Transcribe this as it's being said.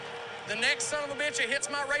The next son of a bitch that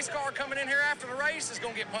hits my race car coming in here after the race is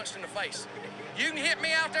going to get punched in the face. You can hit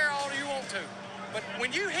me out there all you want to. But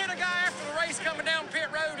when you hit a guy after the race coming down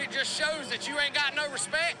pit road, it just shows that you ain't got no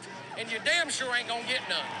respect, and you damn sure ain't going to get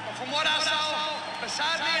none. But from what I saw,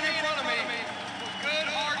 beside me and in front of me, was good,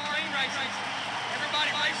 hard, clean racing.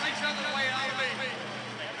 Everybody raced each other the way it ought to be.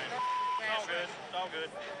 It's all good. It's all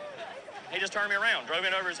good. He just turned me around, drove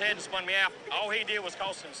it over his head and spun me out. All he did was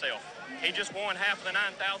cost himself. He just won half of the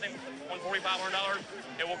 $9,000, $4,500.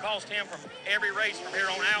 It will cost him from every race from here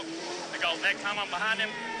on out, because next time I'm behind him,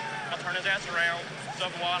 I'll turn his ass around.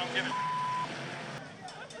 Something why I don't give it.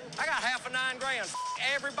 I got half of $9,000.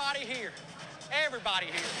 Everybody here. Everybody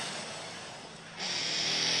here.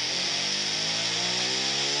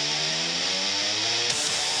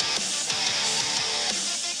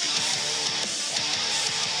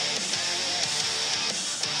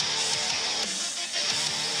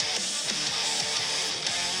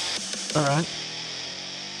 All right.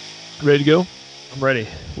 Ready to go? I'm ready.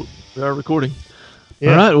 We are recording.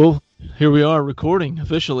 Yeah. All right. Well, here we are recording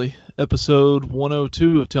officially. Episode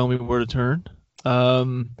 102 of Tell Me Where to Turn. I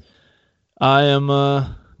am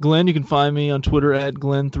Glenn. You can find me on Twitter at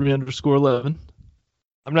Glenn3_11.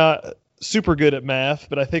 I'm not super good at math,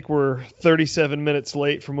 but I think we're 37 minutes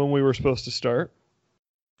late from when we were supposed to start.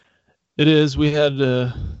 It is. We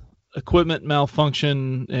had equipment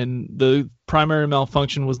malfunction, and the primary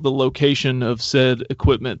malfunction was the location of said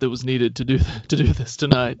equipment that was needed to do this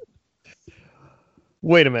tonight.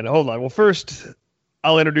 Wait a minute. Hold on. Well, first,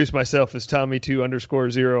 I'll introduce myself as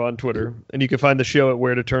Tommy2_0 on Twitter, and you can find the show at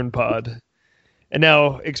Where to Turn Pod. And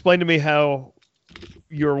now, explain to me how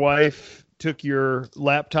your wife took your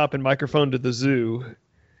laptop and microphone to the zoo,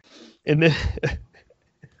 and then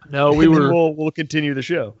No, we'll continue the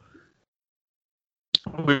show.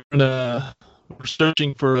 We're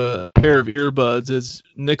searching for a pair of earbuds, as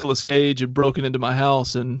Nicolas Cage had broken into my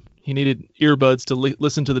house and he needed earbuds to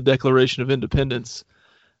listen to the Declaration of Independence,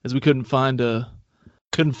 as we couldn't find a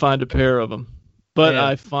pair of them. But Man.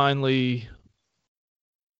 I finally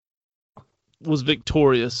was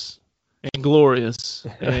victorious and glorious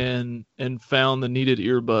and found the needed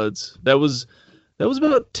earbuds. That was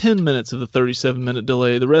about 10 minutes of the 37-minute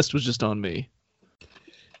delay. The rest was just on me.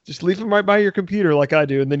 Just leave them right by your computer like I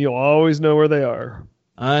do, and then you'll always know where they are.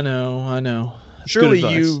 I know. That's Surely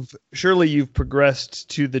good advice. you've progressed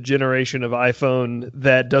to the generation of iPhone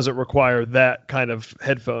that doesn't require that kind of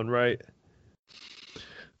headphone, right?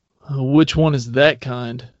 Which one is that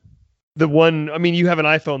kind? The one, I mean, you have an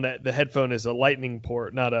iPhone that the headphone is a lightning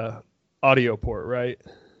port, not a audio port, right?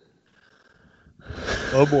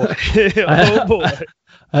 Oh boy. Oh boy.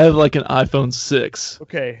 I have like an iPhone 6.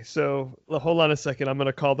 Okay, so hold on a second. I'm going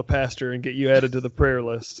to call the pastor and get you added to the prayer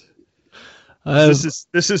list. This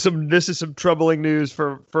is some troubling news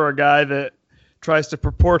for a guy that tries to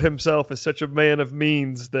purport himself as such a man of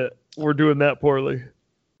means, that we're doing that poorly.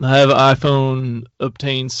 I have an iPhone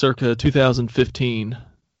obtained circa 2015.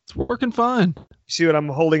 It's working fine. You see what I'm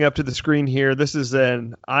holding up to the screen here? This is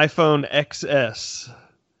an iPhone XS.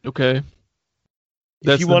 Okay.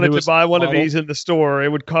 If you wanted to buy one model of these in the store,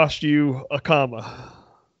 it would cost you a comma.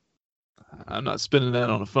 I'm not spending that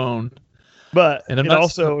on a phone. But And it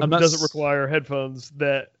also doesn't require headphones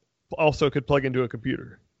that also could plug into a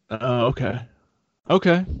computer. Okay.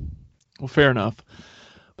 Well, fair enough.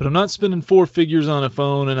 But I'm not spending 4 figures on a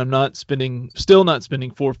phone, and I'm still not spending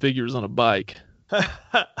 4 figures on a bike.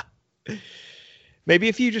 Maybe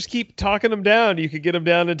if you just keep talking them down, you could get them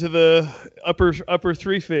down into the upper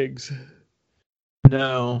 3 figs.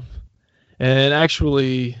 No. And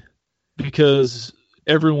actually, because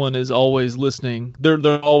everyone is always listening, they're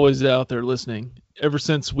always out there listening. Ever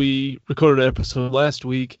since we recorded an episode last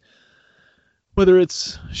week, whether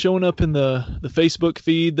it's showing up in the Facebook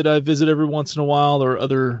feed that I visit every once in a while or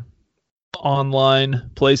other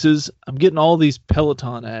online places, I'm getting all these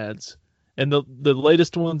Peloton ads. And the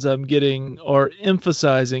latest ones I'm getting are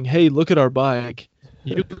emphasizing, hey, look at our bike.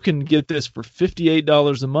 You can get this for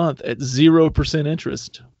 $58 a month at 0%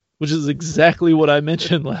 interest, which is exactly what I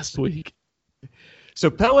mentioned last week. So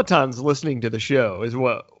Peloton's listening to the show is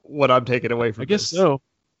what I'm taking away from I guess so.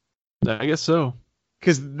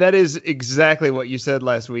 Because that is exactly what you said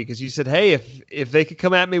last week. Is you said, hey, if they could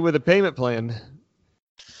come at me with a payment plan,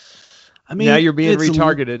 I mean, now you're being it's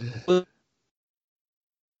retargeted. A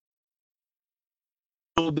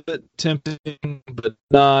little bit tempting, but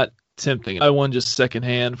not tempting. I won just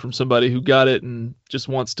secondhand from somebody who got it and just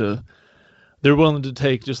they're willing to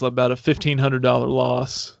take just about a $1,500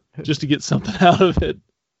 loss just to get something out of it,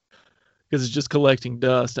 because it's just collecting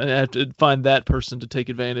dust. And I have to find that person to take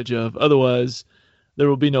advantage of. Otherwise, there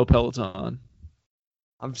will be no Peloton.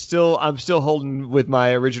 I'm still holding with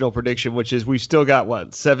my original prediction, which is we've still got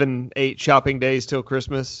 7-8 shopping days till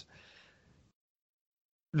Christmas.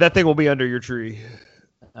 That thing will be under your tree.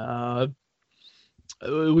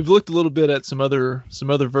 We've looked a little bit at some other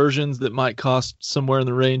versions that might cost somewhere in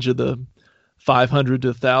the range of the $500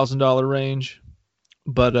 to $1,000 range,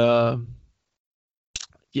 but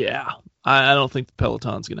yeah, I don't think the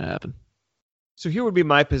Peloton's going to happen. So here would be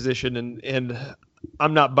my position, and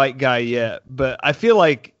I'm not bike guy yet, but I feel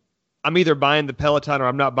like I'm either buying the Peloton or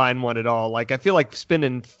I'm not buying one at all. Like I feel like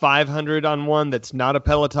spending $500 on one that's not a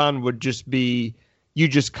Peloton would just be you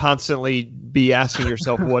just constantly be asking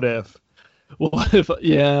yourself, what if? What if?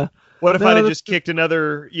 Yeah. What if I'd have just kicked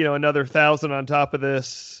another 1,000 on top of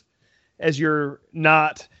this, as you're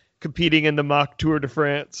not competing in the mock Tour de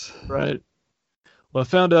France? Right. Well, I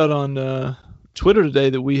found out on Twitter today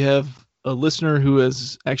that we have a listener who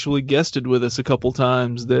has actually guested with us a couple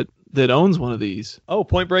times that owns one of these. Oh,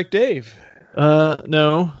 Point Break Dave.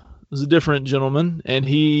 No, it was a different gentleman, and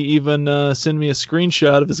he even sent me a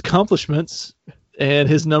screenshot of his accomplishments, and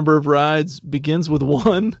his number of rides begins with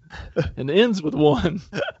 1 and ends with 1.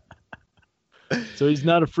 So he's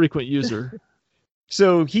not a frequent user.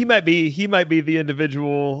 So he might be the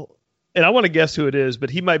individual, and I want to guess who it is, but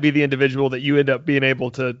he might be the individual that you end up being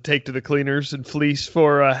able to take to the cleaners and fleece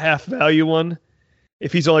for a half value one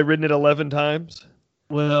if he's only ridden it 11 times.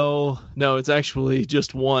 Well, no, it's actually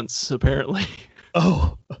just once, apparently.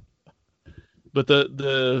 Oh. But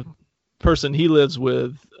the person he lives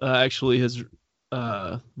with actually has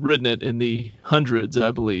ridden it in the hundreds,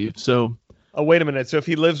 I believe. So. Oh, wait a minute. So if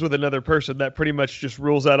he lives with another person, that pretty much just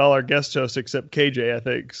rules out all our guest hosts except KJ, I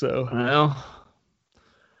think. So. Well,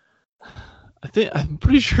 I'm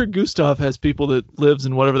pretty sure Gustav has people that lives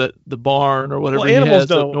in whatever the barn or whatever. Well,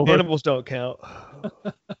 animals don't count.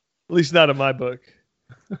 At least not in my book.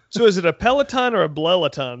 So is it a Peloton or a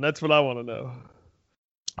Blelaton? That's what I want to know.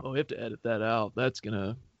 Oh, we have to edit that out. That's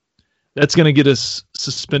gonna get us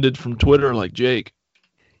suspended from Twitter like Jake.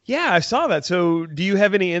 Yeah, I saw that. So do you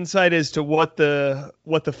have any insight as to what the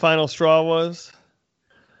final straw was?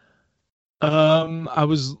 I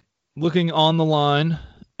was looking on the line,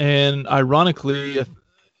 and ironically,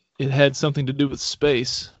 it had something to do with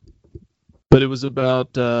space, but it was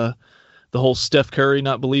about the whole Steph Curry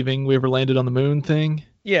not believing we ever landed on the moon thing.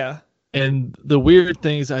 Yeah. And the weird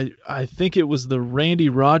thing is I think it was the Randy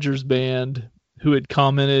Rogers band who had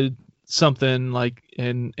commented something like,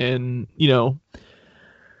 and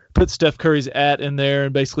put Steph Curry's in there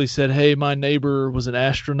and basically said, hey, my neighbor was an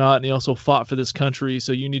astronaut and he also fought for this country,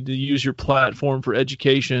 so you need to use your platform for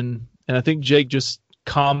education. And I think Jake just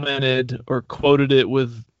commented or quoted it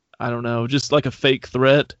with, I don't know, just like a fake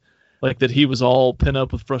threat, like that he was all pent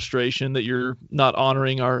up with frustration that you're not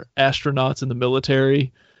honoring our astronauts in the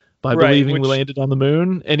military by believing we landed on the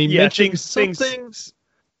moon. And he mentioned things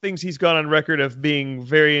he's gone on record of being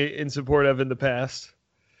very in support of in the past.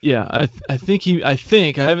 Yeah, I think I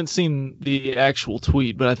haven't seen the actual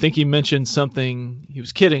tweet, but I think he mentioned something. He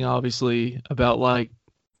was kidding, obviously, about like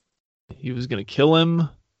he was going to kill him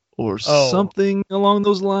or something along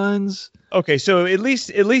those lines. Okay, so at least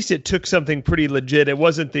it took something pretty legit. It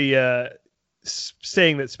wasn't the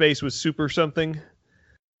saying that space was super something.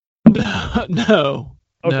 No,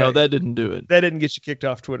 that didn't do it. That didn't get you kicked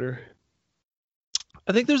off Twitter.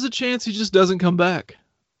 I think there's a chance he just doesn't come back.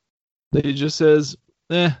 That he just says,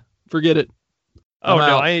 forget it. Oh,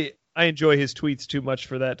 no, I enjoy his tweets too much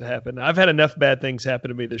for that to happen. I've had enough bad things happen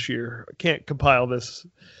to me this year. I can't compile this.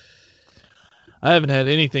 I haven't had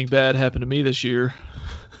anything bad happen to me this year.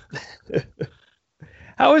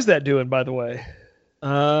 How is that doing, by the way?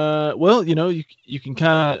 Well, you can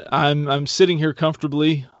kind of. I'm sitting here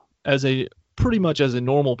comfortably pretty much as a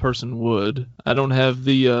normal person would. I don't have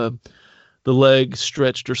the leg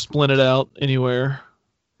stretched or splinted out anywhere.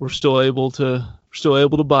 We're still able to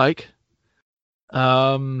bike.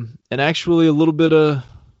 And actually a little bit of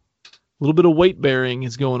weight bearing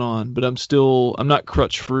is going on, but I'm not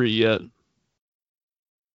crutch free yet.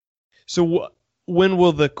 So when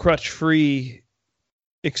will the crutch free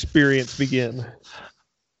experience begin?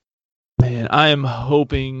 Man, I am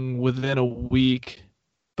hoping within a week,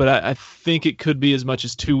 but I think it could be as much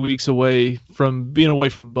as 2 weeks away from being away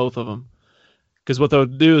from both of them. Because what they'll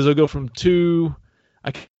do is they'll go from 2,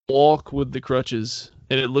 I can walk with the crutches,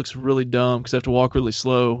 and it looks really dumb because I have to walk really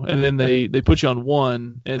slow. And then they put you on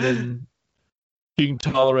 1, and then you can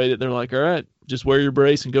tolerate it. They're like, all right, just wear your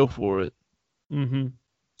brace and go for it. Mm-hmm.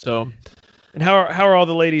 So, and how are all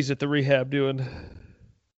the ladies at the rehab doing?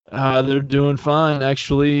 They're doing fine.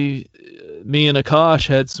 Actually, me and Akash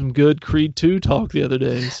had some good Creed 2 talk the other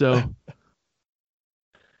day. So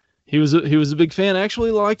He was a big fan.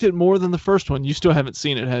 Actually liked it more than the first one. You still haven't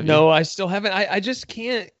seen it, have you? No, I still haven't. I just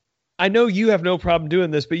can't. I know you have no problem doing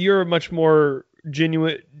this, but you're a much more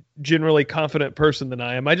generally confident person than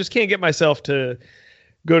I am. I just can't get myself to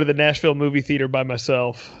go to the Nashville movie theater by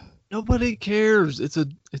myself. Nobody cares. It's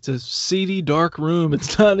a seedy, dark room.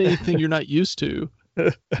 It's not anything you're not used to.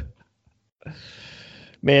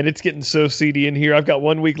 Man, it's getting so seedy in here. I've got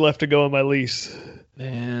 1 week left to go on my lease.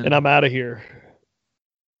 Man. And I'm out of here.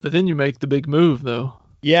 But then you make the big move, though.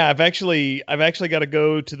 Yeah, I've actually got to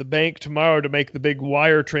go to the bank tomorrow to make the big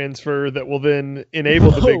wire transfer that will then enable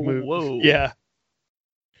the big move. Whoa. Yeah.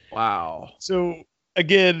 Wow. So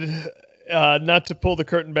again, not to pull the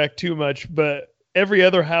curtain back too much, but every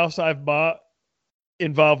other house I've bought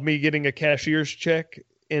involved me getting a cashier's check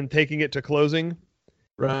and taking it to closing.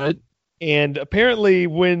 Right. And apparently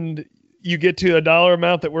when you get to a dollar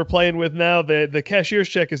amount that we're playing with now, the cashier's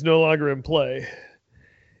check is no longer in play.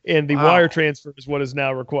 And the wire transfer is what is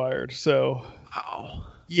now required. So, wow.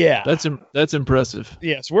 Yeah. That's impressive.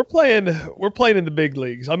 Yes, we're playing in the big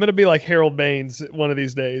leagues. I'm going to be like Harold Baines one of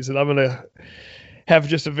these days, and I'm going to have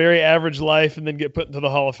just a very average life and then get put into the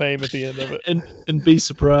Hall of Fame at the end of it. and be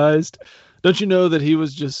surprised. Don't you know that he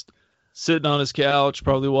was just sitting on his couch,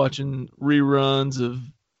 probably watching reruns of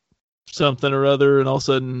something or other, and all of a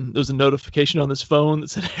sudden there's a notification on his phone that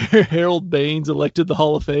said Harold Baines elected the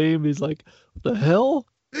Hall of Fame. He's like, what the hell?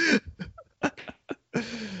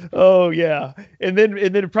 Oh yeah. And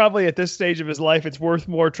then probably at this stage of his life it's worth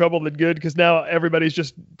more trouble than good, because now everybody's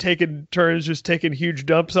just taking turns just taking huge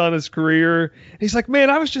dumps on his career. And he's like, man,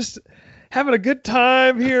 I was just having a good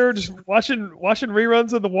time here, just watching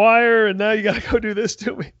reruns of The Wire, and now you gotta go do this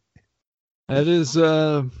to me. That is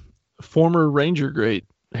former Ranger great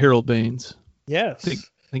Harold Baines. Yes. I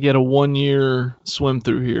think he had a 1-year swim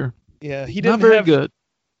through here. Yeah, he didn't very good.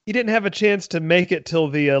 He didn't have a chance to make it till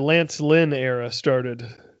the Lance Lynn era started.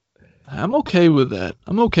 I'm okay with that.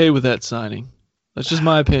 I'm okay with that signing. That's just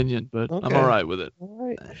my opinion, but Okay. I'm all right with it.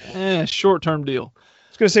 All right. Short-term deal. I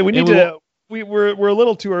was gonna say we're a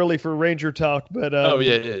little too early for Ranger talk, but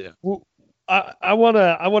yeah. I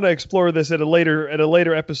wanna explore this at a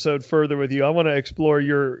later episode further with you. I want to explore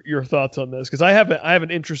your thoughts on this, because I have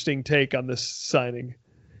an interesting take on this signing.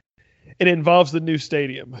 It involves the new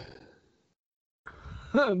stadium.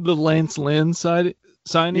 The Lance Lynn signing?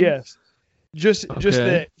 Yes. Just Okay.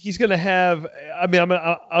 that he's going to have, I mean,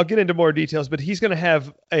 I'll get into more details, but he's going to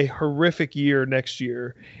have a horrific year next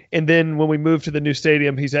year. And then when we move to the new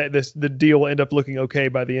stadium, the deal will end up looking okay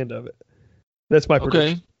by the end of it. That's my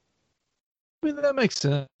prediction. Okay. I mean, that makes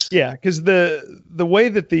sense. Yeah, because the way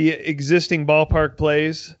that the existing ballpark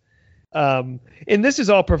plays, and this is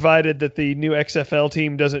all provided that the new XFL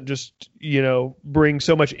team doesn't just, bring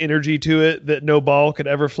so much energy to it that no ball could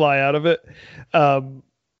ever fly out of it,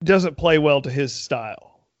 doesn't play well to his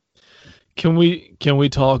style. Can we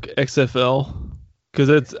talk XFL?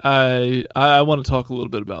 Because I want to talk a little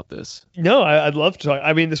bit about this. No, I'd love to talk.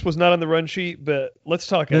 I mean, this was not on the run sheet, but let's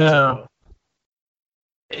talk XFL.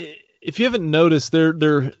 If you haven't noticed, they're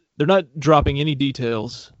not dropping any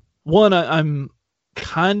details. One, I'm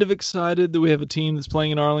kind of excited that we have a team that's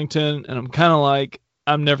playing in Arlington, and I'm kind of like,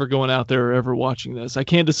 I'm never going out there or ever watching this. I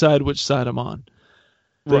can't decide which side I'm on.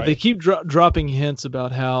 Right. They keep dropping hints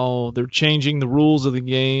about how they're changing the rules of the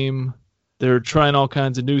game. They're trying all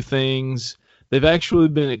kinds of new things. They've actually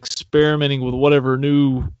been experimenting with whatever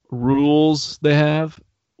new rules they have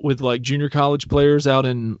with like junior college players out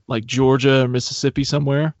in like Georgia or Mississippi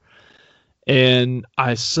somewhere. And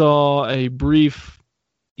I saw a brief,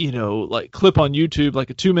 like clip on YouTube,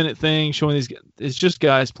 like a 2-minute thing showing these. It's just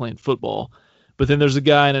guys playing football. But then there's a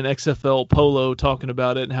guy in an XFL polo talking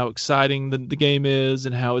about it and how exciting the game is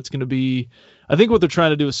and how it's going to be. I think what they're trying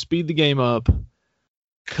to do is speed the game up,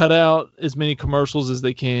 cut out as many commercials as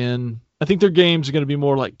they can. I think their games are going to be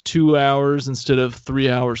more like 2 hours instead of 3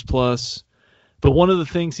 hours plus. But one of the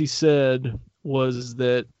things he said was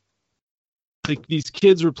that these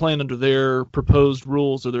kids were playing under their proposed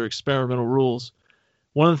rules or their experimental rules.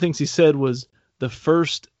 One of the things he said was the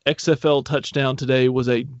first XFL touchdown today was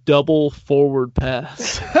a double forward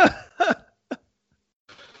pass,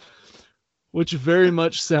 which very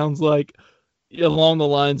much sounds like along the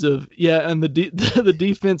lines of, and the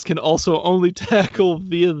defense can also only tackle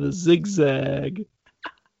via the zigzag.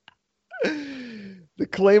 The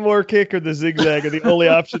Claymore kick or the zigzag are the only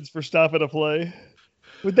options for stopping a play.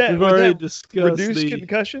 Would that discussed reduce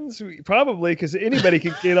concussions? Probably, because anybody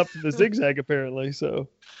can get up to the zigzag apparently. So,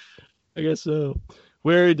 I guess so.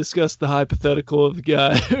 We already discussed the hypothetical of the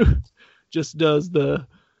guy who just does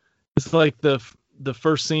it's like the the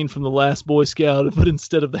first scene from The Last Boy Scout, but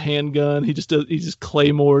instead of the handgun, he just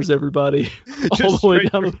claymores everybody all the way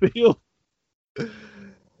down the field.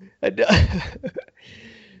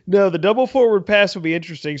 No, the double forward pass will be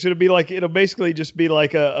interesting. So it'll basically just be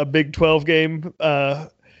like a Big 12 game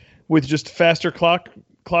with just faster clock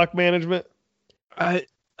management. I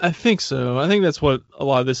think so. I think that's what a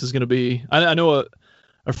lot of this is going to be. I know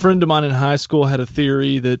a friend of mine in high school had a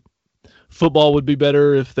theory that football would be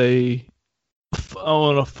better if they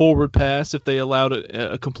on a forward pass, if they allowed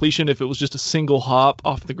a completion, if it was just a single hop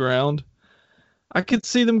off the ground. I could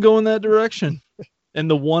see them going that direction. And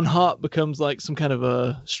the one hop becomes like some kind of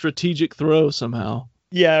a strategic throw somehow.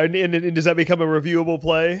 Yeah, and does that become a reviewable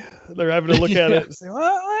play? They're having to look at it and say,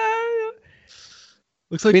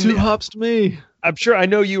 looks like two hops to me. I'm sure. I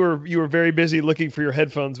know you were very busy looking for your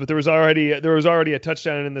headphones, but there was already a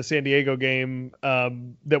touchdown in the San Diego game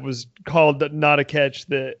that was called not a catch.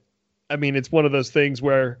 It's one of those things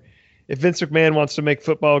where if Vince McMahon wants to make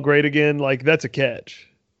football great again, like that's a catch.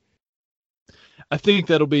 I think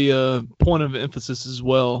that'll be a point of emphasis as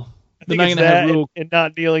well. I think it's that and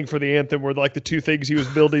not kneeling for the anthem were like the two things he was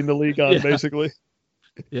building the league on, basically.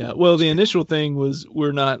 Yeah, well, the initial thing was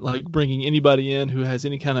we're not like bringing anybody in who has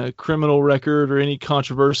any kind of criminal record or any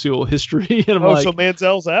controversial history. And so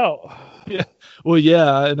Manziel's out. Yeah, well,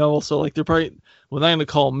 yeah, and also like they're probably not going to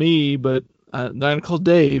call me, but they're going to call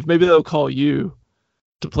Dave. Maybe they'll call you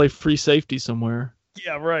to play free safety somewhere.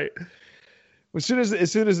 Yeah, right. As soon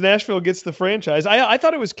as Nashville gets the franchise, I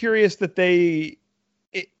thought it was curious that they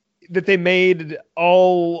made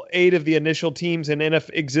all 8 of the initial teams in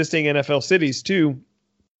existing NFL cities too,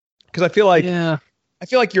 because I feel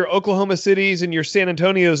like your Oklahoma cities and your San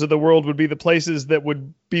Antonios of the world would be the places that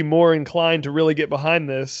would be more inclined to really get behind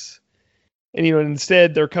this, and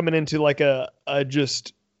instead they're coming into like a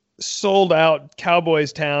just sold out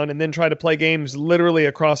Cowboys town and then try to play games literally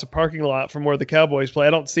across a parking lot from where the Cowboys play.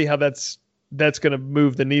 I don't see how that's going to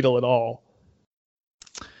move the needle at all.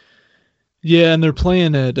 Yeah, and they're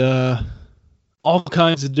playing at all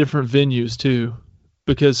kinds of different venues too,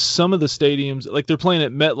 because some of the stadiums, like they're playing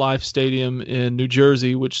at MetLife Stadium in New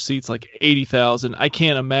Jersey, which seats like 80,000. I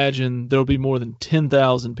can't imagine there'll be more than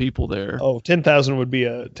 10,000 people there. Oh, 10,000 would be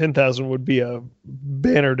a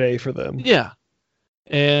banner day for them. Yeah.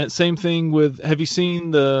 And same thing with, have you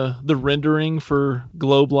seen the rendering for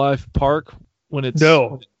Globe Life Park when it's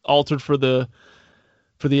altered for the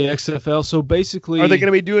XFL? So basically, are they going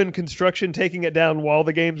to be doing construction, taking it down while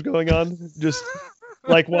the game's going on? Just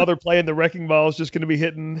like while they're playing, the wrecking ball is just going to be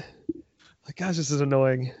hitting. Like, guys, this is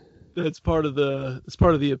annoying. That's part of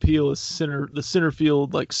the appeal. Is the center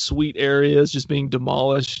field like suite area is just being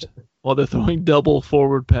demolished while they're throwing double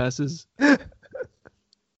forward passes.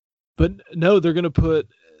 But no, they're going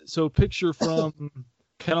to picture from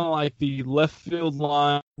kind of like the left field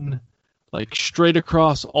line, like straight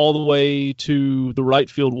across all the way to the right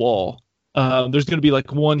field wall. There's going to be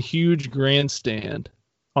like one huge grandstand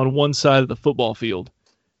on one side of the football field.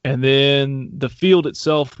 And then the field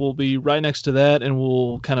itself will be right next to that and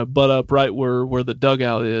will kind of butt up right where the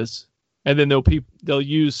dugout is. And then they'll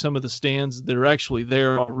use some of the stands that are actually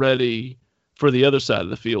there already for the other side of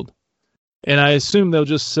the field. And I assume they'll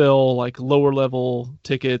just sell like lower level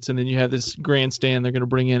tickets, and then you have this grandstand they're going to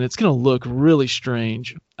bring in. It's going to look really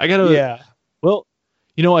strange. Well,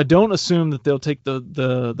 I don't assume that they'll take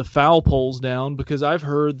the foul poles down, because I've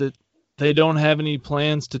heard that they don't have any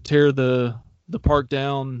plans to tear the park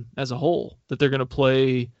down as a whole. That they're going to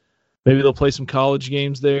play, maybe they'll play some college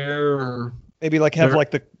games there, or maybe like have like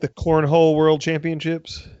the Cornhole World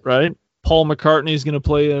Championships. Right. Paul McCartney is going to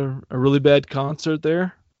play a really bad concert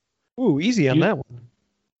there. Ooh, easy on that one.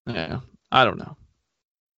 Yeah, I don't know.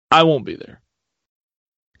 I won't be there.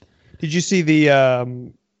 Did you see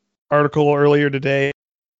the article earlier today?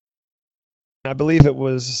 I believe it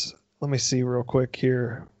was, let me see real quick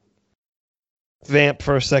here. Vamp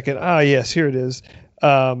for a second. Yes, here it is.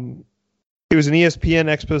 It was an ESPN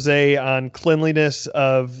expose on cleanliness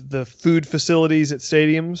of the food facilities at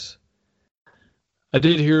stadiums. I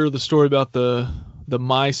did hear the story about the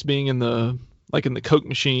mice being in the Coke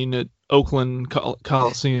machine at Oakland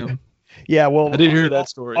Coliseum. Yeah, well, I did hear that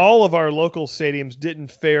story. All of our local stadiums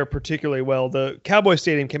didn't fare particularly well. The Cowboy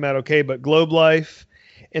Stadium came out okay, but Globe Life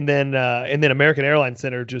and then American Airlines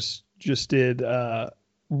Center just did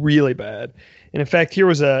really bad. And in fact, here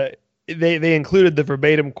was they included the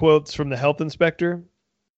verbatim quotes from the health inspector.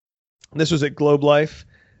 This was at Globe Life.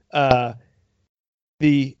 The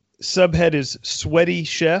subhead is "Sweaty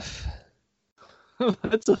Chef."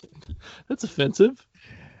 That's offensive.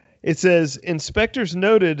 It says, inspectors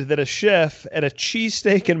noted that a chef at a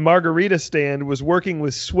cheesesteak and margarita stand was working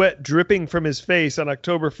with sweat dripping from his face on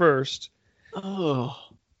October 1st. Oh.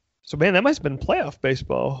 So, man, that must have been playoff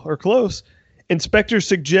baseball or close. Inspectors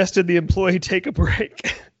suggested the employee take a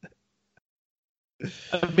break.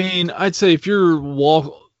 I mean, I'd say if you're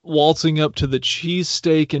waltzing up to the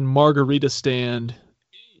cheesesteak and margarita stand,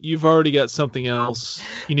 you've already got something else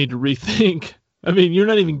you need to rethink. I mean, you're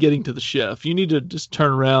not even getting to the chef. You need to just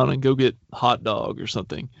turn around and go get hot dog or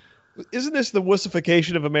something. Isn't this the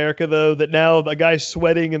wussification of America, though, that now the guy's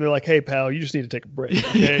sweating and they're like, hey, pal, you just need to take a break.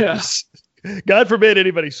 Okay? Yeah. God forbid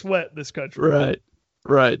anybody sweat in this country.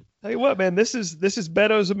 Right. Tell you what, man, this is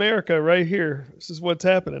Beto's America right here. This is what's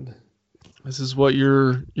happening. This is what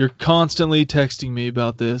you're constantly texting me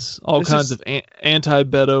about this. All kinds of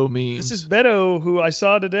anti-Beto memes. This is Beto, who I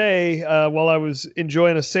saw today while I was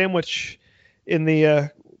enjoying a sandwich in the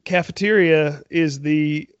cafeteria, is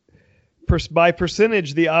by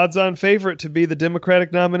percentage the odds-on favorite to be the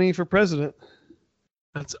Democratic nominee for president.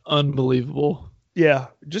 That's unbelievable. Yeah,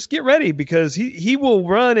 just get ready because he will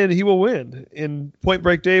run and he will win. And Point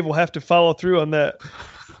Break Dave will have to follow through on that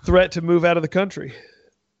threat to move out of the country.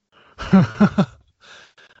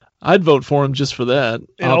 I'd vote for him just for that.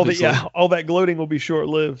 And all that gloating will be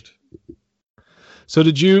short-lived. So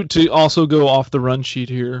to also go off the run sheet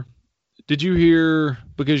here, did you hear,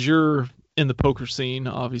 because you're in the poker scene,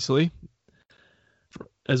 obviously,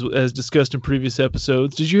 as discussed in previous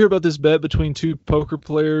episodes, did you hear about this bet between two poker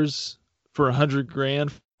players for $100,000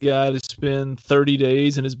 for the guy to spend 30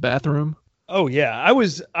 days in his bathroom? Oh yeah, I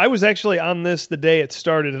was actually on this the day it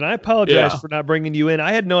started, and I apologize for not bringing you in.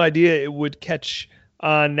 I had no idea it would catch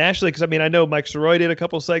on nationally because I know Mike Soroy did a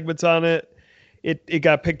couple segments on it. It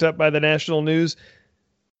got picked up by the national news.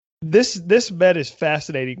 This bet is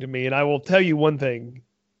fascinating to me, and I will tell you one thing.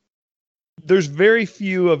 There's very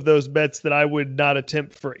few of those bets that I would not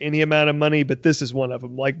attempt for any amount of money, but this is one of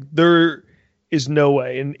them. Like, there is no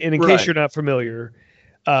way. And in case you're not familiar,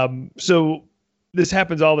 so this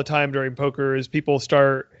happens all the time during poker is people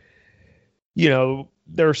start,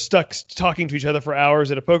 they're stuck talking to each other for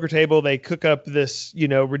hours at a poker table. They cook up this,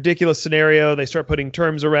 ridiculous scenario. They start putting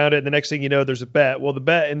terms around it. And the next thing you know, there's a bet. Well, the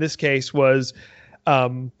bet in this case was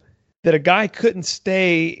that a guy couldn't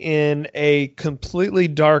stay in a completely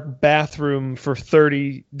dark bathroom for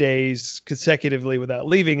 30 days consecutively without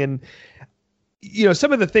leaving. And,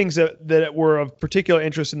 some of the things that were of particular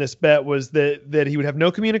interest in this bet was that he would have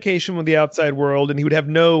no communication with the outside world, and he would have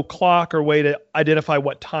no clock or way to identify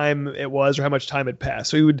what time it was or how much time had passed.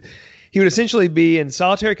 So he would essentially be in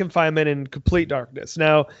solitary confinement in complete darkness.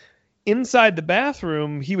 Now, inside the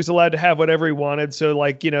bathroom, he was allowed to have whatever he wanted. So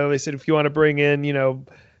they said, if you want to bring in,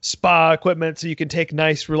 spa equipment so you can take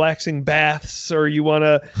nice relaxing baths, or you want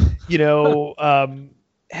to,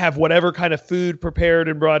 have whatever kind of food prepared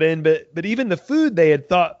and brought in. But even the food they had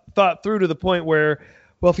thought through to the point where,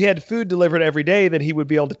 well, if he had food delivered every day, then he would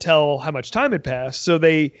be able to tell how much time had passed. So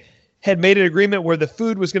they had made an agreement where the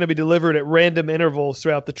food was going to be delivered at random intervals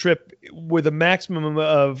throughout the trip, with a maximum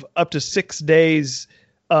of up to 6 days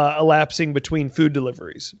elapsing between food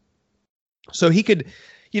deliveries. So he could,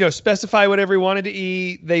 specify whatever he wanted to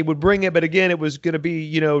eat. They would bring it, but again, it was going to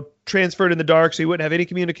be, transferred in the dark, so he wouldn't have any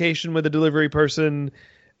communication with the delivery person.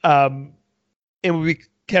 And would be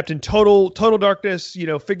kept in total darkness,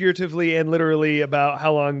 figuratively and literally, about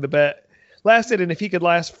how long the bet lasted. And if he could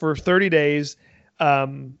last for 30 days,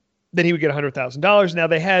 then he would get $100,000. Now,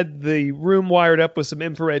 they had the room wired up with some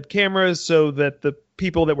infrared cameras so that the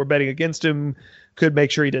people that were betting against him could make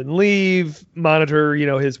sure he didn't leave, monitor,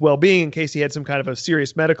 his well-being in case he had some kind of a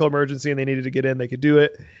serious medical emergency and they needed to get in, they could do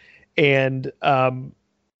it. And the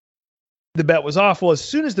bet was off. Well, as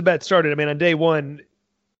soon as the bet started, on day one,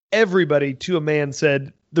 everybody to a man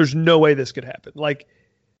said, there's no way this could happen. Like,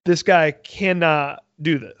 this guy cannot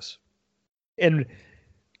do this. And,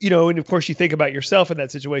 and of course you think about yourself in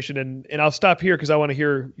that situation, and I'll stop here because I want to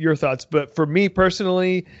hear your thoughts. But for me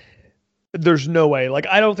personally, there's no way. Like,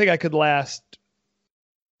 I don't think I could last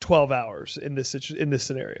 12 hours in this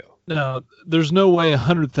scenario. No, there's no way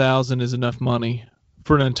 100,000 is enough money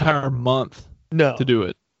for an entire month to do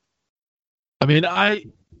it. I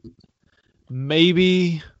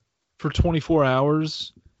maybe for 24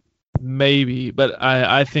 hours, maybe, but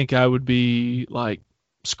I think I would be like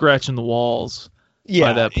scratching the walls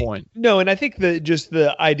by that point. No, and I think just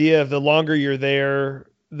the idea of the longer you're there,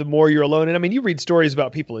 the more you're alone. And you read stories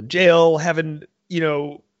about people in jail having,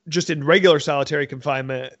 just in regular solitary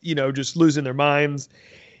confinement, just losing their minds.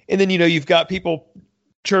 And then, you've got people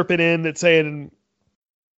chirping in that saying,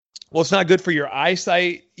 well, it's not good for your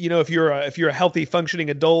eyesight. If you're a healthy functioning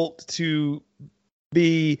adult to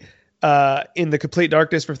be in the complete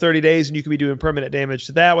darkness for 30 days, and you could be doing permanent damage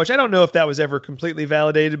to that, which I don't know if that was ever completely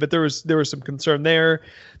validated, but there was some concern there.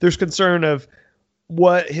 There's concern of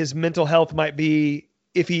what his mental health might be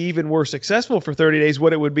if he even were successful for 30 days,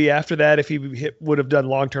 what it would be after that if he would have done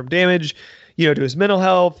long-term damage, to his mental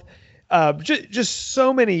health. Just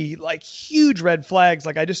so many like huge red flags.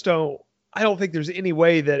 Like I don't think there's any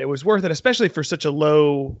way that it was worth it, especially for such a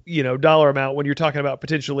low, dollar amount when you're talking about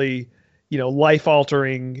potentially,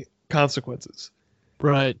 life-altering consequences.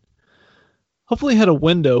 Right. Hopefully he had a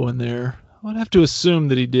window in there. I would have to assume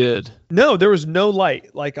that he did. No, there was no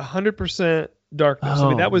light, like 100% darkness. Oh, I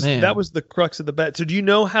mean, that was the crux of the bet. So do you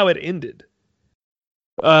know how it ended?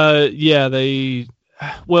 Yeah,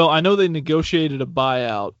 I know they negotiated a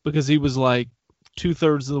buyout because he was like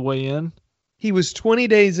 2/3 of the way in. He was 20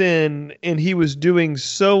 days in, and he was doing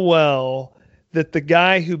so well that the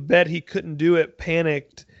guy who bet he couldn't do it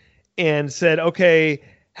panicked and said, okay,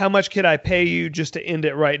 how much can I pay you just to end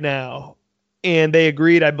it right now? And they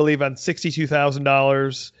agreed, I believe, on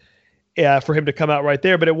 $62,000 for him to come out right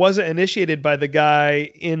there. But it wasn't initiated by the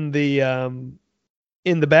guy in the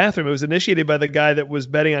bathroom. It was initiated by the guy that was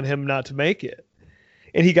betting on him not to make it.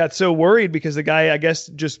 And he got so worried because the guy, I guess,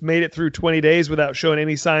 just made it through 20 days without showing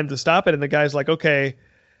any signs to stop it. And the guy's like, okay,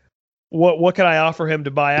 what can I offer him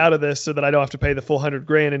to buy out of this so that I don't have to pay the full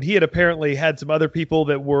 $100,000? And he had apparently had some other people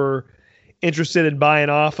that were interested in buying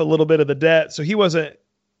off a little bit of the debt. So he wasn't,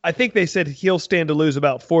 I think they said he'll stand to lose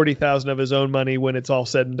about $40,000 of his own money when it's all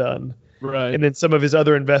said and done. Right. And then some of his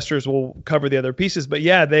other investors will cover the other pieces. But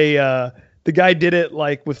yeah, the guy did it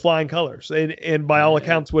like with flying colors and by all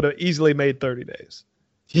accounts would have easily made 30 days.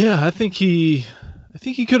 Yeah, I think he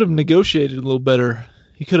could have negotiated a little better.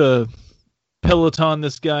 He could have Peloton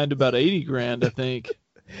this guy into about $80,000, I think.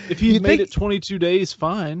 If he made it 22 days,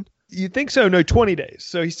 fine. You think so? No, 20 days.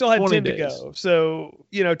 So he still had 10 days to go. So,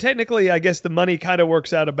 technically, I guess the money kind of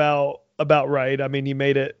works out about right. I mean, he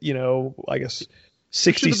made it, I guess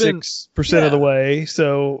 66% of the way.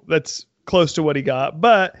 So that's close to what he got.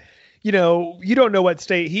 But, you don't know what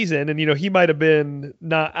state he's in. And, he might have been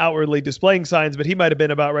not outwardly displaying signs, but he might have been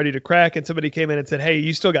about ready to crack. And somebody came in and said, hey,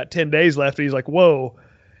 you still got 10 days left. And he's like, whoa,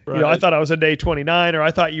 right. I thought I was on day 29, or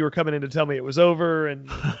I thought you were coming in to tell me it was over. And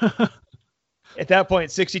at that point,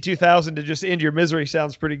 62,000 to just end your misery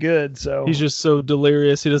sounds pretty good. So he's just so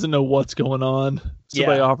delirious. He doesn't know what's going on.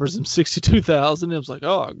 Somebody offers him 62,000. It was like,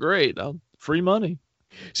 oh, great. Free money.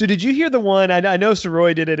 So did you hear the one? I know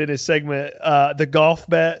Soroy did it in his segment, the golf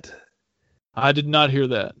bet. I did not hear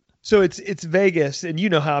that. So it's Vegas, and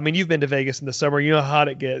how, you've been to Vegas in the summer, you know how hot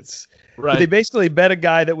it gets. Right. But they basically bet a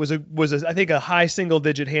guy that was I think a high single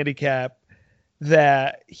digit handicap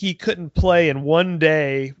that he couldn't play in one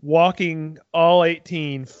day, walking all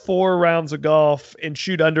 18, 4 rounds of golf and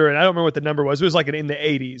shoot under, and I don't remember what the number was. It was like in the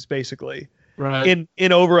 80s, basically. Right.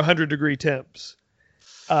 In over 100-degree temps.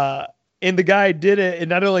 And the guy did it, and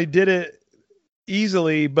not only did it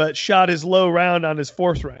easily, but shot his low round on his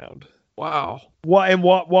 4th round. Wow. And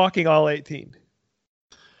walking all 18.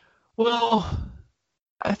 Well,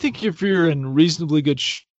 I think if you're in reasonably good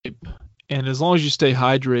shape, and as long as you stay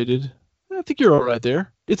hydrated, I think you're all right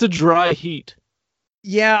there. It's a dry heat.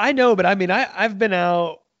 Yeah, I know, but I've been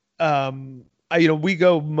out. We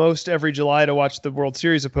go most every July to watch the World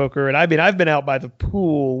Series of Poker, and I've been out by the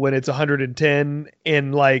pool when it's 110,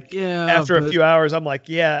 and after a few hours, I'm like,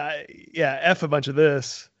 F a bunch of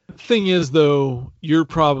this. The thing is, though, I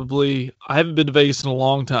haven't been to Vegas in a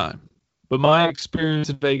long time, but my experience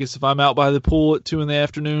in Vegas, if I'm out by the pool at 2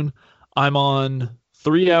 p.m, I'm on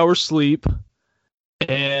 3 hours sleep,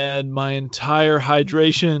 and my entire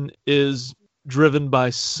hydration is driven by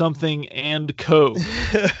something and Coke.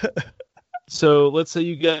 So let's say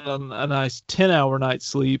you get a nice 10-hour night's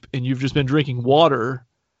sleep and you've just been drinking water,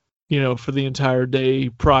 for the entire day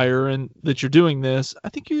prior, and that you're doing this, I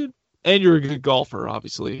think you're a good golfer,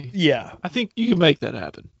 obviously. Yeah. I think you can make that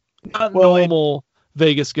happen. Not normal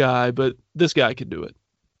Vegas guy, but this guy can do it.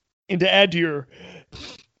 And to add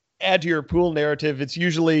to your pool narrative, it's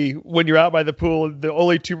usually when you're out by the pool, the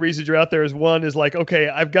only 2 reasons you're out there is, one is like, okay,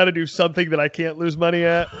 I've got to do something that I can't lose money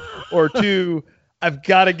at, or 2, I've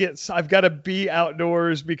got to be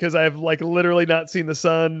outdoors because I've literally not seen the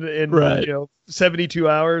sun in 72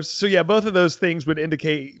 hours. So yeah, both of those things would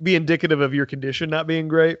be indicative of your condition not being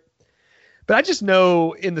great. But I just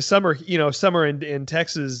know in the summer, summer in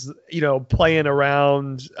Texas, playing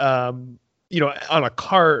around, on a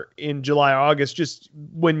cart in July, August, just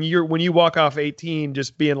when you walk off 18,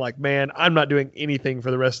 just being like, man, I'm not doing anything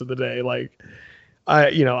for the rest of the day.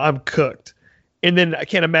 I'm cooked. And then I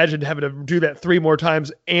can't imagine having to do that 3 more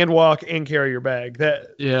times and walk and carry your bag.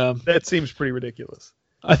 That seems pretty ridiculous.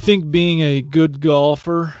 I think being a good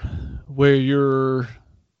golfer where you're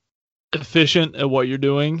efficient at what you're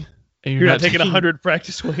doing and you're not taking 100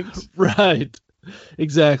 practice swings. Right.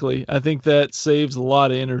 Exactly. I think that saves a lot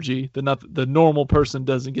of energy that the normal person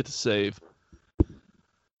doesn't get to save.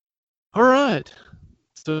 All right.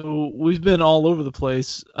 So we've been all over the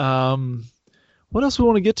place. What else we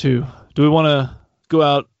want to get to? Do we want to go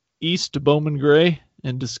out east to Bowman Gray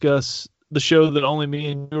and discuss the show that only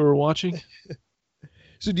me and you are watching?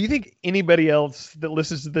 So do you think anybody else that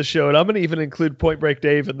listens to this show, and I'm going to even include Point Break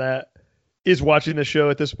Dave in that, is watching the show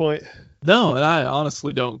at this point? No, and I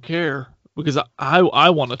honestly don't care because I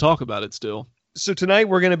want to talk about it still. So tonight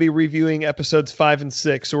we're going to be reviewing episodes 5 and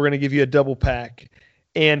 6, so we're going to give you a double pack.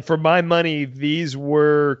 And for my money, these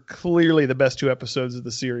were clearly the best 2 episodes of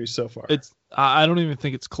the series so far. I don't even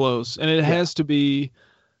think it's close. And it has to be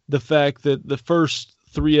the fact that the first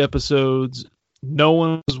 3 episodes, no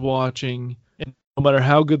one was watching. And no matter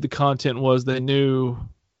how good the content was, they knew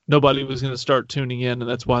nobody was going to start tuning in.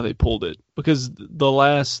 And that's why they pulled it. Because the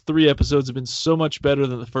last 3 episodes have been so much better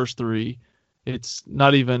than the first 3. It's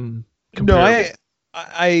not even comparable.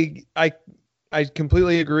 No, I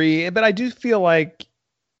completely agree. But I do feel like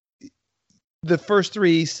the first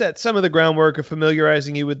 3 set some of the groundwork of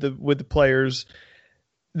familiarizing you with the players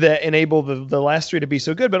that enable the last 3 to be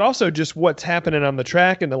so good, but also just what's happening on the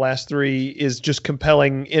track in the last 3 is just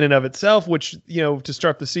compelling in and of itself, which, to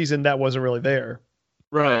start the season, that wasn't really there.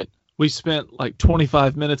 Right. We spent like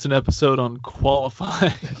 25 minutes an episode on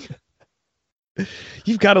qualifying.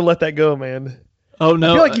 You've got to let that go, man. Oh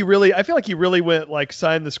no. I feel like you really went like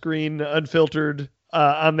sign the screen unfiltered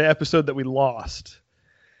on the episode that we lost.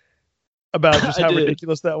 About just how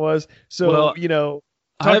ridiculous that was. So, we're now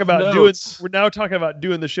talking about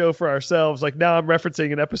doing the show for ourselves. Like now I'm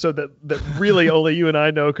referencing an episode that really only you and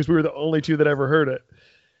I know because we were the only 2 that ever heard it.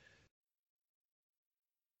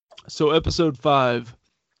 So episode 5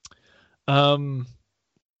 kind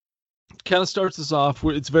of starts us off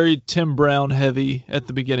where it's very Tim Brown heavy at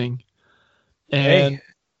the beginning. And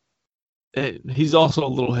he's also a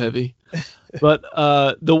little heavy. But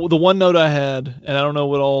the one note I had, and I don't know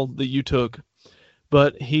what all that you took,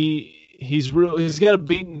 but he's got it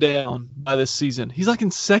beaten down by this season. He's like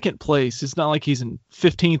in second place. It's not like he's in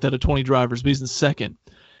 15th out of 20 drivers, but he's in second.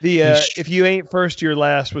 If you ain't first, you're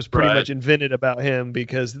last was pretty much invented about him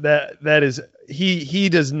because that is he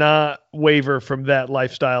does not waver from that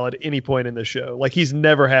lifestyle at any point in the show. Like he's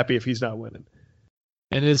never happy if he's not winning.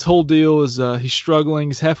 And his whole deal is he's struggling.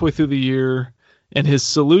 He's halfway through the year. And his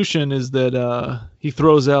solution is that he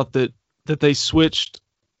throws out that they switched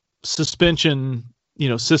suspension,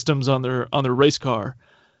 systems on their race car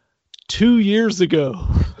 2 years ago.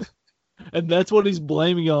 And that's what he's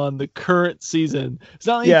blaming on the current season. It's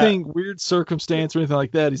not anything weird circumstance or anything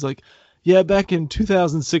like that. He's like, yeah, back in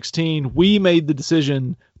 2016, we made the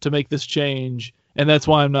decision to make this change. And that's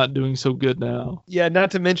why I'm not doing so good now. Yeah,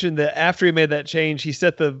 not to mention that after he made that change, he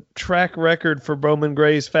set the track record for Bowman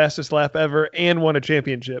Gray's fastest lap ever and won a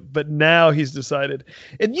championship. But now he's decided,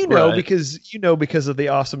 and because of the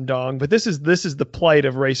awesome dong. But this is the plight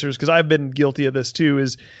of racers because I've been guilty of this too.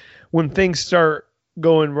 Is when things start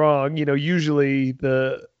going wrong, usually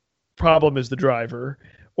the problem is the driver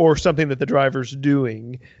or something that the driver's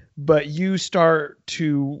doing. But you start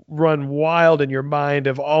to run wild in your mind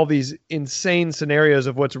of all these insane scenarios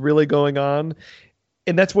of what's really going on.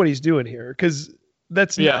 And that's what he's doing here. Cause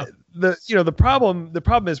that's the problem. The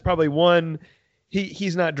problem is probably 1,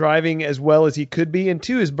 he's not driving as well as he could be. And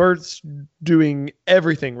 2 is Bert's doing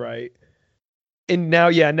everything right. And now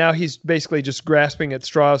he's basically just grasping at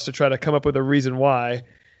straws to try to come up with a reason why.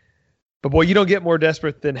 But boy, you don't get more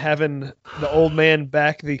desperate than having the old man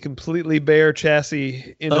back the completely bare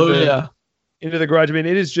chassis into the garage. I mean,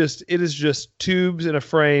 it is just tubes in a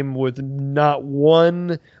frame with not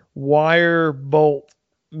one wire bolt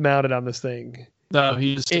mounted on this thing. No,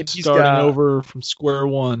 he's starting over from square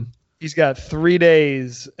one. He's got 3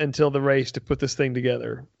 days until the race to put this thing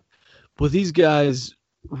together. Well, these guys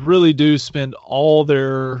really do spend all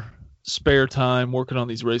their spare time working on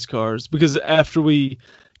these race cars because after we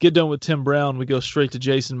get done with Tim Brown, we go straight to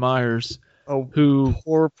Jason Myers. Who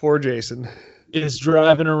poor Jason is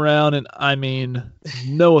driving around, and I mean,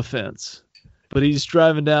 no offense, but he's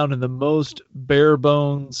driving down in the most bare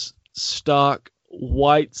bones stock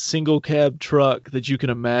white single cab truck that you can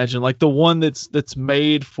imagine, like the one that's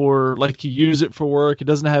made for like you use it for work. It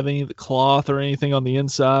doesn't have any of the cloth or anything on the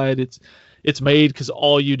inside. It's made because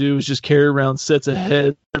all you do is just carry around sets of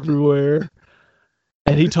heads everywhere.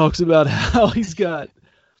 And he talks about how he's got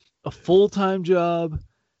a full-time job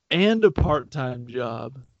and a part-time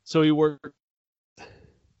job. So he worked.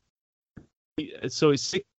 So he's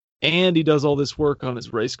sick, and he does all this work on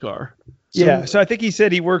his race car. So I think he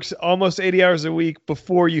said he works almost 80 hours a week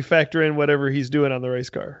before you factor in whatever he's doing on the race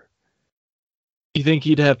car. You think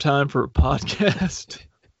he'd have time for a podcast?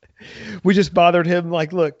 We just bothered him.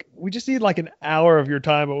 Like, look, we just need like an hour of your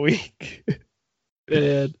time a week.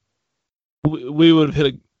 And we would have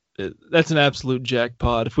hit that's an absolute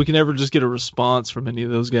jackpot if we can ever just get a response from any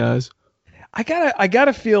of those guys. I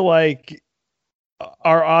gotta feel like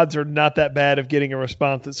our odds are not that bad of getting a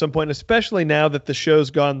response at some point, especially now that the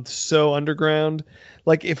show's gone so underground.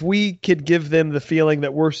 Like, if we could give them the feeling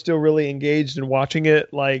that we're still really engaged in watching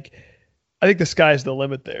it, like, I think the sky's the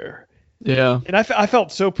limit there. Yeah. And I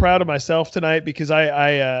felt so proud of myself tonight because I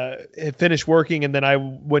had finished working and then I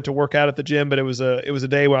went to work out at the gym, but it was a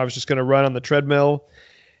day where I was just going to run on the treadmill.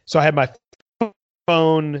 So I had my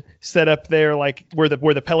phone set up there, like where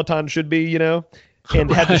the Peloton should be, you know, and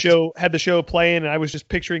Right. had the show playing. And I was just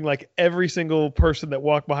picturing like every single person that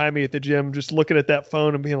walked behind me at the gym, just looking at that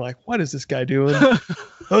phone and being like, what is this guy doing?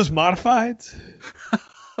 Those modifieds?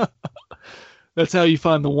 That's how you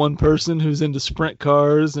find the one person who's into sprint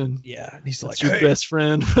cars, and Yeah. And he's like, that's your hey, best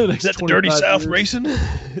friend for the next is that the Dirty 25 South years. racing?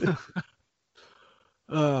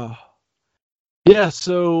 Yeah,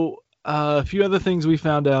 so a few other things we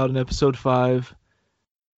found out in episode 5.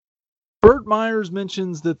 Burt Myers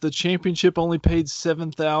mentions that the championship only paid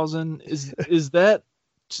 $7,000. Is that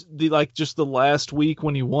just the last week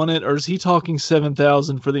when he won it, or is he talking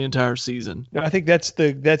 $7,000 for the entire season? No, I think that's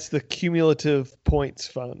the cumulative points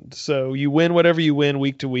fund. So you win whatever you win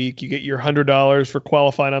week to week. You get your $100 for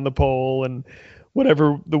qualifying on the pole and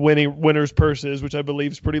whatever the winner's purse is, which I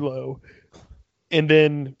believe is pretty low. And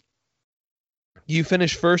then you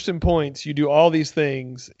finish first in points. You do all these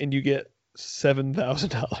things, and you get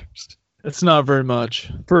 $7,000 That's not very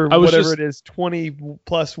much. for I was whatever just- it is, 20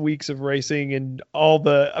 plus weeks of racing and all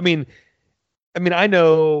the. I mean, I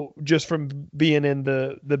know just from being in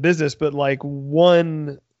the business, but like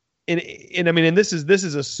one, and this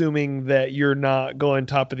is assuming that you're not going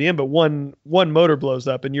top of the end, but one motor blows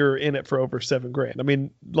up and you're in it for over $7,000. I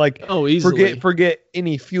mean, like, Oh, easily. forget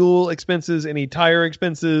any fuel expenses, any tire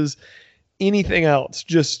expenses, anything else.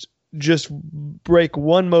 Just break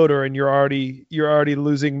one motor and you're already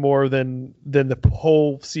losing more than the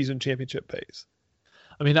whole season championship pays.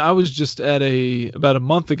 I mean, I was just at about a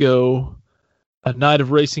month ago, a night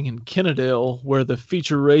of racing in Kennedale where the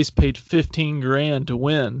feature race paid $15,000 to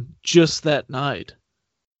win just that night.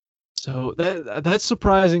 So that's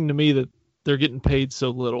surprising to me that they're getting paid so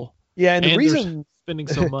little. Yeah, and the they're reason spending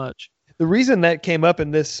so much. the reason that came up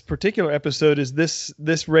in this particular episode is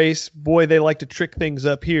this race, boy, they like to trick things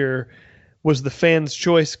up here, was the fans'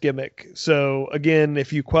 choice gimmick. So again,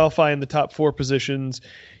 if you qualify in the top 4 positions,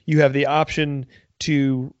 you have the option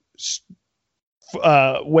to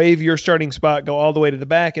waive your starting spot, go all the way to the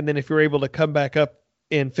back, and then if you're able to come back up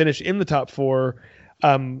and finish in the top 4,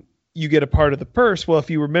 you get a part of the purse. Well,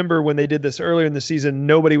 if you remember when they did this earlier in the season,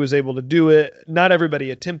 nobody was able to do it. Not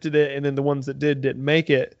everybody attempted it, and then the ones that didn't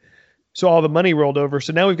make it. So all the money rolled over.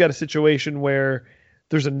 So now we've got a situation where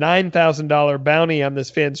there's a $9,000 bounty on this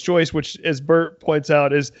fan's choice, which, as Bert points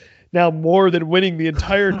out, is now more than winning the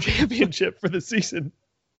entire championship for the season.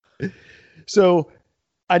 So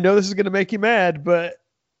I know this is going to make you mad, but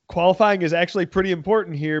qualifying is actually pretty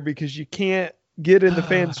important here because you can't get in the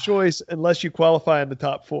fan's choice unless you qualify in the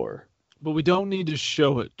top 4. But we don't need to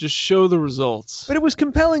show it. Just show the results. But it was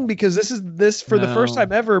compelling because this for the first No.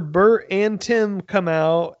 time ever, Bert and Tim come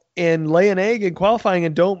out and lay an egg in qualifying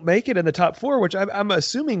and don't make it in the top 4, which I'm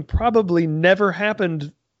assuming probably never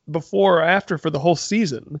happened before or after for the whole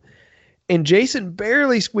season. And Jason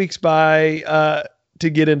barely squeaks by to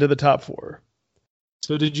get into the top 4.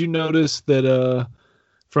 So did you notice that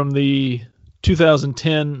from the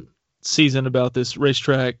 2010 season about this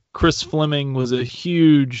racetrack, Chris Fleming was a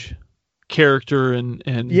huge character and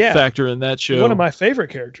Yeah. factor in that show. One of my favorite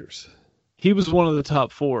characters. He was one of the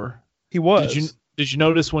top 4. He was. Did you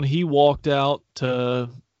notice when he walked out to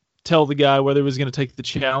tell the guy whether he was going to take the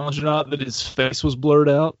challenge or not that his face was blurred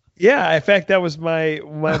out? Yeah, in fact, that was my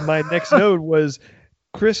next note was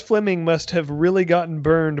Chris Fleming must have really gotten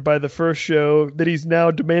burned by the first show that he's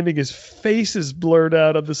now demanding his face is blurred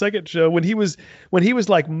out of the second show when he was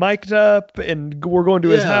like mic'd up and we're going to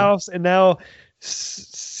his Yeah. house, and now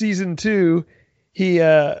season 2 he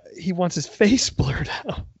wants his face blurred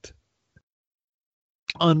out.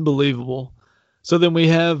 Unbelievable. So then we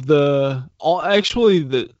have all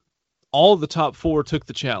the top 4 took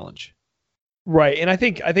the challenge. Right, and I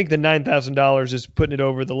think the $9,000 is putting it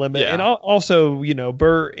over the limit, Yeah. and also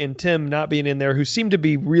Bert and Tim not being in there, who seem to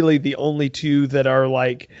be really the only two that are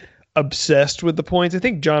like obsessed with the points. I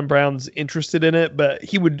think John Brown's interested in it, but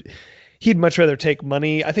he'd much rather take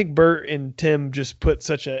money. I think Bert and Tim just put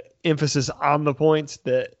such a emphasis on the points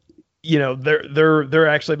that they're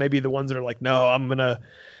actually maybe the ones that are like, no, I'm gonna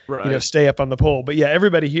stay up on the pole. But yeah,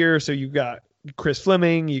 everybody here. So you've got Chris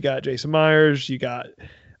Fleming, you got Jason Myers, you got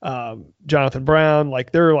Jonathan Brown.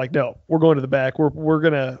 Like they're like, no, we're going to the back. We're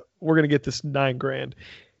gonna get this $9,000.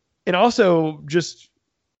 And also, just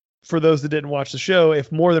for those that didn't watch the show,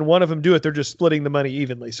 if more than one of them do it, they're just splitting the money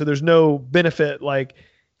evenly. So there's no benefit. Like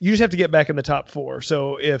you just have to get back in the top four.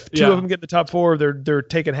 So if two of them get in the top four, they're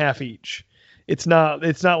taking half each. It's not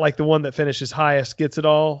like the one that finishes highest gets it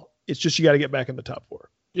all. It's just you got to get back in the top four.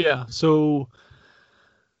 Yeah. So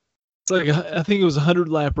it's like, I think it was a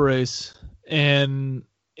 100-lap race, and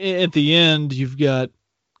at the end you've got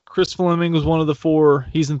Chris Fleming was one of the four.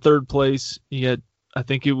 He's in third place. You got, I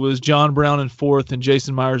think it was John Brown in fourth and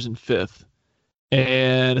Jason Myers in fifth.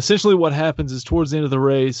 And essentially what happens is towards the end of the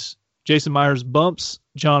race, Jason Myers bumps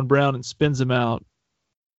John Brown and spins him out.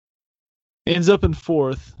 Ends up in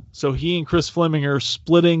fourth. So he and Chris Fleming are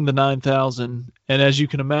splitting the 9,000. And as you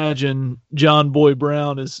can imagine, John Boy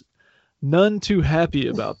Brown is none too happy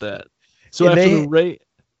about that. So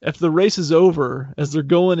after the race is over, as they're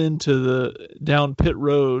going into the down pit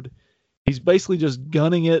road, he's basically just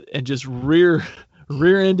gunning it and just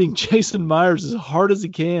rear-ending Jason Myers as hard as he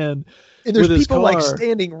can. And there's people like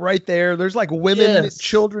standing right there. There's like women and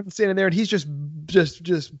children standing there, and he's just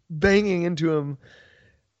banging into him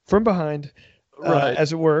from behind,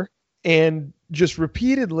 as it were, and just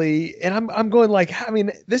repeatedly. And I'm going like, I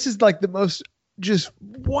mean, this is like the most just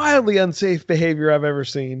wildly unsafe behavior I've ever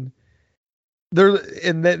seen.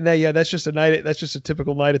 That's just a night. That's just a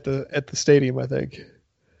typical night at the stadium, I think.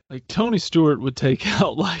 Like Tony Stewart would take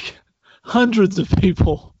out like hundreds of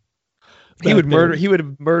people. He would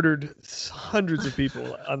have murdered hundreds of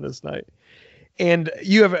people on this night. And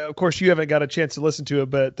of course, you haven't got a chance to listen to it,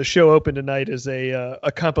 but the show open tonight is a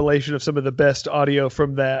compilation of some of the best audio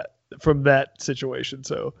from that situation.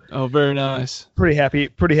 So, oh, very nice. Pretty happy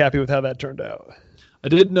with how that turned out. I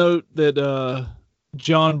did note that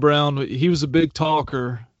John Brown, he was a big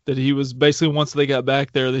talker. That he was basically, once they got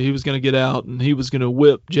back there, that he was going to get out and he was going to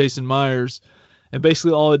whip Jason Myers. And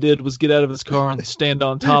basically all I did was get out of his car and stand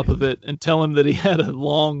on top of it and tell him that he had a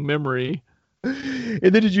long memory. And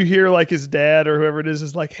then did you hear like his dad or whoever it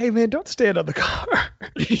is like, hey man, don't stand on the car.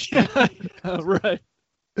 Yeah, right.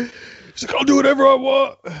 He's like, I'll do whatever I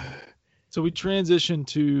want. So we transition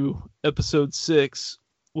to episode 6,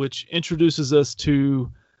 which introduces us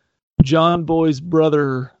to John Boy's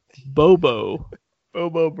brother, Bobo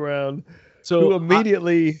Brown, who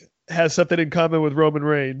immediately has something in common with Roman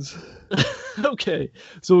Reigns. Okay,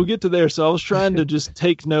 so we'll get to there. So I was trying to just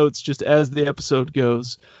take notes just as the episode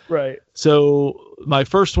goes. Right. So my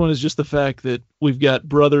first one is just the fact that we've got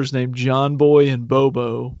brothers named John Boy and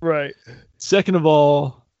Bobo. Right. Second of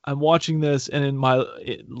all, I'm watching this, and in my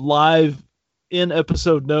live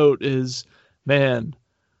in-episode note is, man,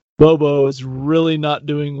 Bobo is really not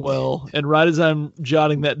doing well. And right as I'm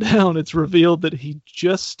jotting that down, it's revealed that he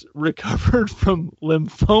just recovered from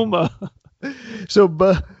lymphoma. So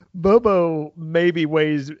Bobo maybe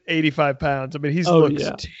weighs 85 pounds. I mean, he looks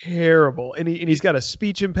terrible. And he's got a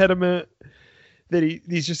speech impediment that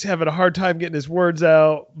he's just having a hard time getting his words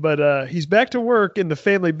out. But he's back to work in the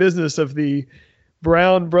family business of the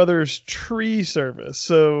Brown Brothers Tree Service.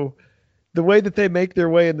 So the way that they make their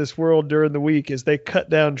way in this world during the week is they cut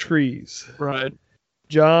down trees. Right.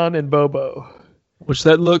 John and Bobo. Which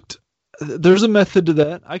there's a method to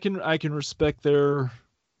that. I can respect their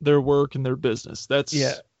work and their business. That's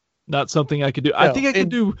not something I could do. No, I think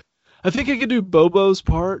I could do Bobo's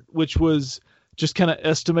part, which was just kind of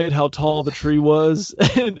estimate how tall the tree was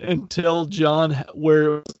and tell John where it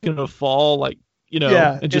was going to fall, and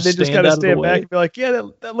just kind of stand back and be like, yeah,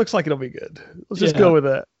 that looks like it'll be good. Let's just go with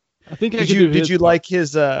that. I think did you like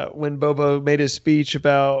his when Bobo made his speech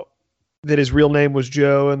about that his real name was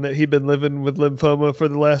Joe and that he'd been living with lymphoma for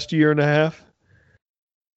the last year and a half?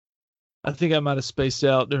 I think I might have spaced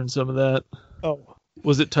out during some of that. Oh.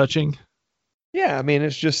 Was it touching? Yeah, I mean,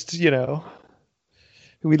 it's just,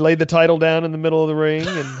 we laid the title down in the middle of the ring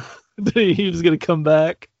and he was going to come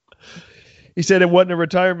back. He said it wasn't a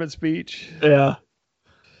retirement speech. Yeah.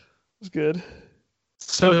 It was good.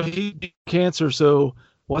 So he beat cancer, so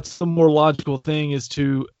what's the more logical thing is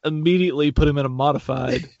to immediately put him in a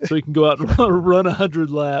modified so he can go out and run 100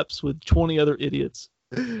 laps with 20 other idiots.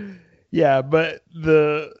 Yeah, but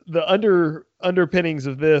the underpinnings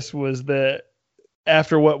of this was that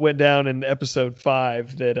after what went down in episode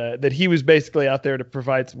 5 that he was basically out there to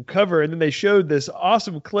provide some cover. And then they showed this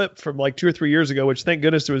awesome clip from like 2 or 3 years ago, which thank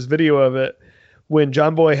goodness there was video of it, when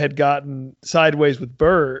John Boy had gotten sideways with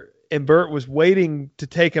Burt, and Burt was waiting to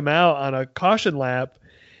take him out on a caution lap.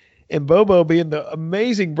 And Bobo, being the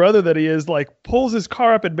amazing brother that he is, like pulls his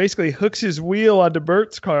car up and basically hooks his wheel onto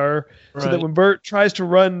Burt's car, so that when Burt tries to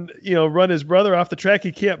run his brother off the track,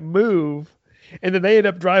 he can't move. And then they end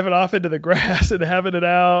up driving off into the grass and having it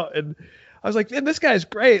out. And I was like, man, this guy's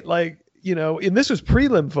great. Like, and this was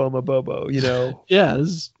pre-lymphoma Bobo, Yeah,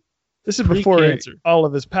 this is before all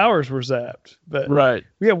of his powers were zapped. But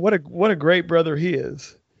yeah, what a great brother he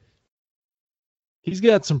is. He's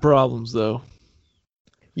got some problems though.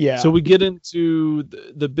 Yeah. So we get into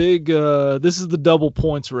the big. This is the double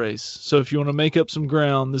points race. So if you want to make up some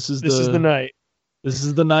ground, this is the night. This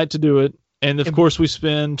is the night to do it. And of course, we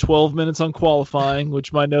spend 12 minutes on qualifying,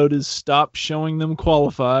 which my note is stop showing them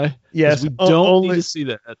qualify. Yes, we don't need to see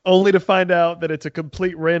that. Only to find out that it's a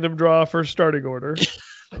complete random draw for starting order.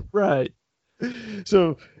 Right.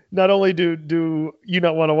 So not only do you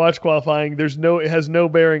not want to watch qualifying, it has no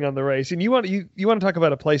bearing on the race. And you want to talk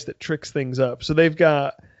about a place that tricks things up. So they've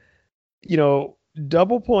got,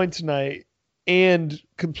 double points night and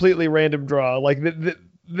completely random draw. Like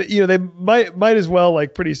they might as well,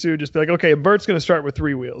 like, pretty soon just be like, okay, Burt's going to start with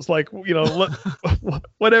 3 wheels. Like,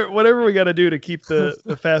 whatever we got to do to keep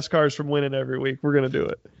the fast cars from winning every week, we're going to do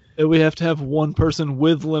it. And we have to have one person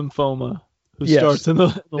with lymphoma who starts in the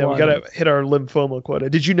lineup. We got to hit our lymphoma quota.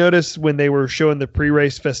 Did you notice when they were showing the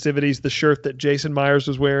pre-race festivities, the shirt that Jason Myers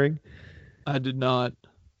was wearing? I did not.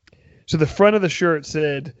 So the front of the shirt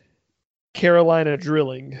said Carolina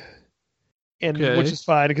Drilling. And which is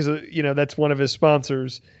fine because that's one of his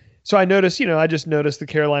sponsors. So I noticed, I just noticed the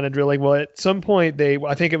Carolina Drilling. Well, at some point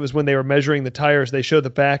I think it was when they were measuring the tires, they showed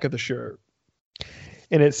the back of the shirt,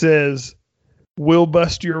 and it says, "We'll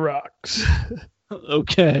bust your rocks."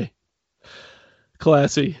 Okay,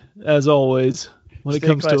 classy as always. When it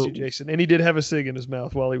comes classy, to Jason, and he did have a cig in his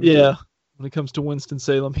mouth while he was there. When it comes to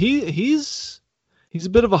Winston-Salem, he's a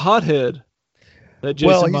bit of a hothead. That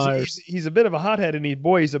Jason Myers. He's a bit of a hothead, and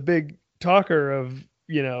he's a big talker of,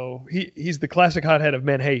 he's the classic hothead of,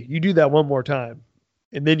 man, hey, you do that one more time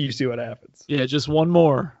and then you see what happens. Yeah, just one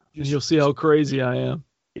more and you'll see how crazy I am.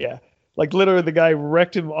 Yeah, like literally the guy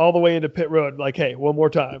wrecked him all the way into pit road, like, hey, one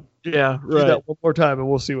more time. Yeah, right. Do that one more time and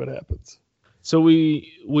we'll see what happens. So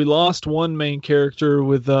we lost one main character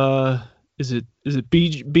with is it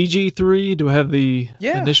BG3? Do I have the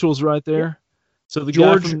initials right there? Yeah. So the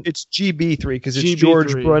George, guy from, it's GB3 because it's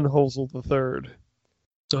George Brunholzel III.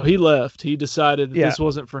 So he left. He decided that this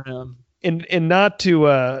wasn't for him. And not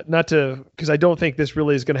to because I don't think this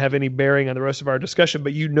really is going to have any bearing on the rest of our discussion,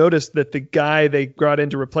 but you noticed that the guy they brought in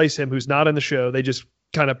to replace him, who's not in the show, they just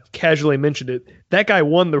kind of casually mentioned it. That guy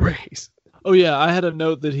won the race. Oh yeah, I had a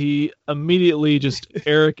note that he immediately just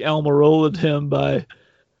Eric Almirola'd him by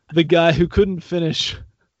the guy who couldn't finish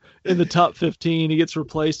in the top 15. He gets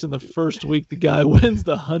replaced in the first week. The guy wins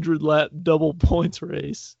the 100-lap double points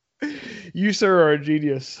race. You, sir, are a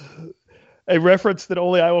genius. A reference that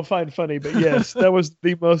only I will find funny, but yes, that was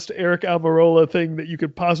the most Eric Almirola thing that you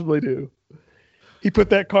could possibly do. He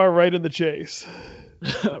put that car right in the chase.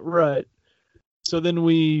 Right. So then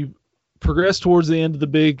we progress towards the end of the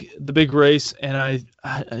big race, and I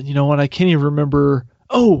you know what, I can't even remember.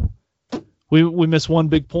 Oh, we missed one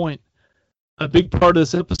big point. A big part of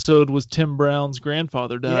this episode was Tim Brown's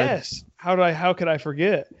grandfather died. Yes. How could I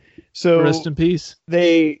forget? So rest in peace.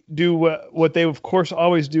 They do what they of course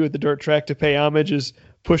always do at the dirt track to pay homage, is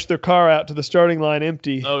push their car out to the starting line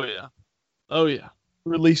empty. Oh yeah.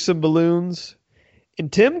 Release some balloons. And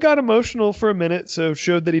Tim got emotional for a minute, so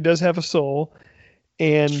showed that he does have a soul,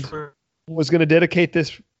 and was going to dedicate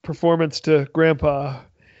this performance to Grandpa.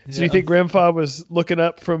 So do you think Grandpa was looking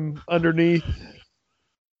up from underneath,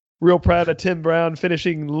 real proud of Tim Brown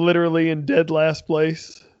finishing literally in dead last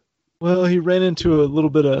place? Well, he ran into a little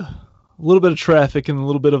bit of traffic and a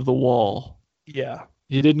little bit of the wall. Yeah.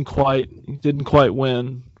 He didn't quite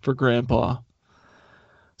win for Grandpa.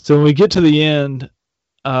 So when we get to the end,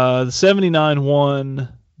 the 79 won.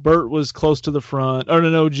 Burt was close to the front. Oh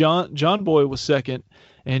no, John Boy was second,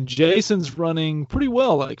 and Jason's running pretty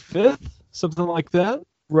well, like 5th, something like that.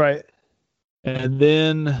 Right. And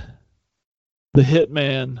then the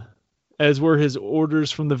hitman, as were his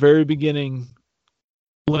orders from the very beginning,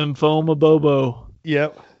 Lymphoma Bobo.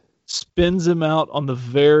 Yep. Spins him out on the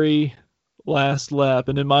very last lap.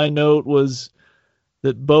 And in my note was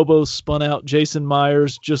that Bobo spun out Jason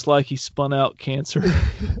Myers just like he spun out cancer.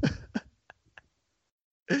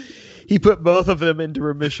 He put both of them into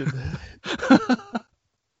remission.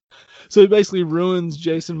 So he basically ruins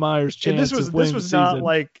Jason Myers' chance And of winning this was the not season.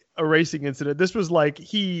 like a racing incident. This was like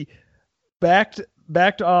he backed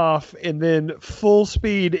off and then full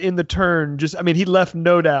speed in the turn. He left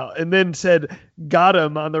no doubt and then said, "Got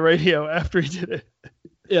him" on the radio after he did it.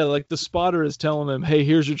 Yeah, like the spotter is telling him, "Hey,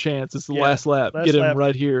 here's your chance. It's the Yeah, last lap. last Get him lap."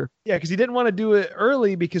 right here." Yeah, because he didn't want to do it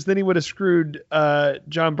early because then he would have screwed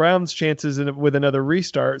John Brown's chances with another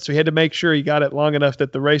restart. So he had to make sure he got it long enough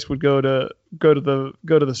that the race would go to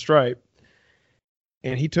the stripe.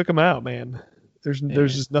 And he took him out, man. There's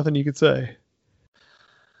just nothing you could say.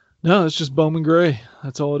 No, it's just Bowman Gray.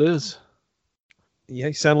 That's all it is. Yeah,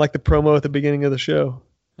 you sound like the promo at the beginning of the show.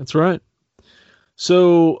 That's right.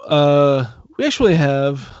 So we actually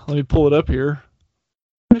have. Let me pull it up here.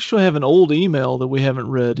 We actually have an old email that we haven't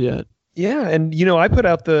read yet. Yeah, and I put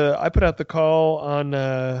out the call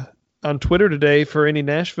on Twitter today for any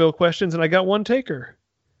Nashville questions, and I got one taker.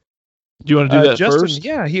 Do you want to do that Justin, first?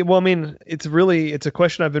 Yeah, it's a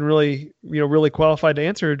question I've been really qualified to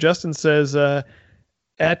answer. Justin says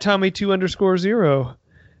at Tommy2_0,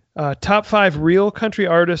 top 5 real country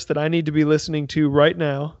artists that I need to be listening to right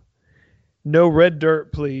now. No red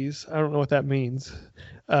dirt, please. I don't know what that means.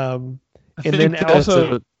 And then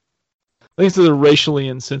also, I think it's a racially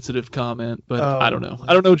insensitive comment, but I don't know.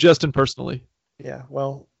 I don't know Justin personally. Yeah,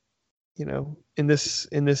 well, in this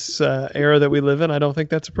era that we live in, I don't think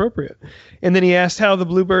that's appropriate. And then he asked how the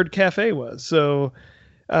Bluebird Cafe was. So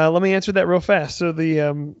let me answer that real fast. So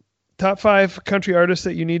the top 5 country artists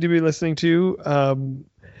that you need to be listening to.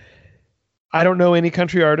 I don't know any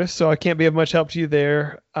country artists, so I can't be of much help to you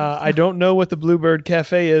there. I don't know what the Bluebird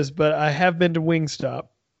Cafe is, but I have been to Wingstop.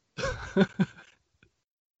 And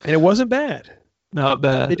it wasn't bad. Not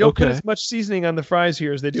bad. They don't put as much seasoning on the fries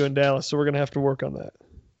here as they do in Dallas, so we're going to have to work on that.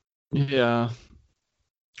 Yeah.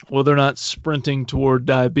 Well, they're not sprinting toward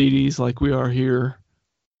diabetes like we are here.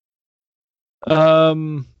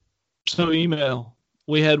 So email.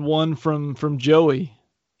 We had one from Joey.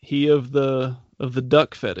 He of the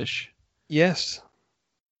duck fetish. Yes.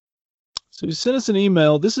 So he sent us an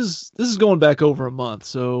email. This is going back over a month,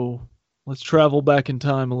 so let's travel back in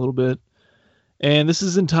time a little bit. And this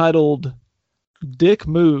is entitled Dick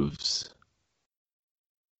Moves.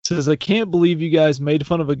 It says, I can't believe you guys made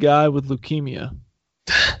fun of a guy with leukemia.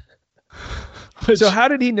 So how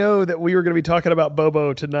did he know that we were going to be talking about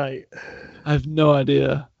Bobo tonight? I have no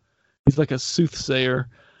idea. He's like a soothsayer.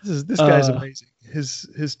 This guy's amazing.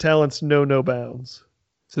 His talents know no bounds.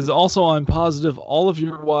 Says, also, I'm positive all of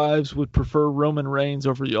your wives would prefer Roman Reigns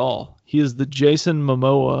over y'all. He is the Jason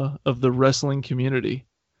Momoa of the wrestling community.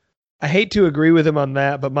 I hate to agree with him on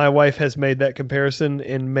that, but my wife has made that comparison,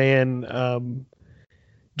 and man,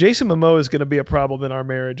 Jason Momoa is going to be a problem in our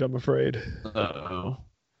marriage, I'm afraid. Uh-oh.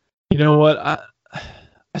 You know what?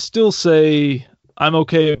 I still say I'm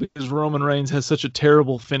okay because Roman Reigns has such a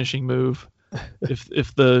terrible finishing move.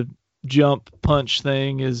 if the jump punch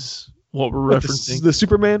thing is what we're referencing. The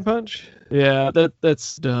Superman punch? Yeah,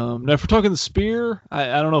 that's dumb. Now, if we're talking the spear,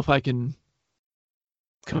 I don't know if I can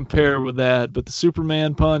compare with that, but the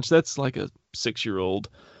Superman punch, that's like a 6-year-old.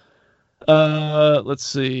 Let's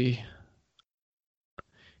see.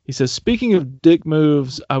 He says, speaking of dick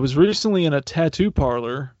moves, I was recently in a tattoo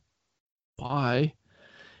parlor. Why?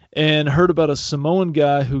 And heard about a Samoan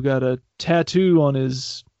guy who got a tattoo on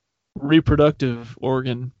his reproductive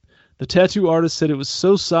organ. The tattoo artist said it was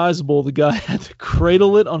so sizable the guy had to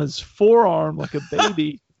cradle it on his forearm like a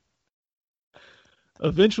baby.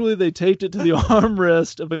 Eventually, they taped it to the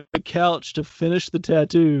armrest of a couch to finish the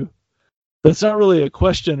tattoo. That's not really a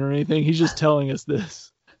question or anything. He's just telling us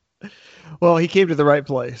this. Well, he came to the right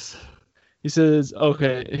place. He says,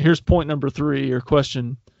 okay, here's point number 3, or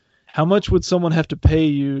question. How much would someone have to pay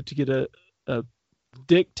you to get a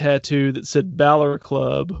dick tattoo that said Balor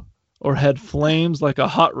Club or had flames like a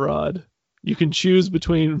hot rod? You can choose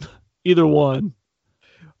between either one.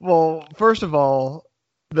 Well, first of all,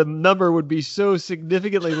 the number would be so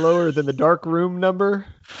significantly lower than the dark room number.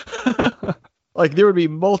 Like, there would be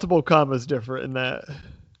multiple commas different in that.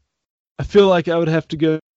 I feel like I would have to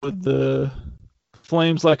go with the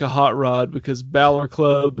flames like a hot rod because Balor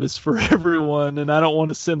Club is for everyone, and I don't want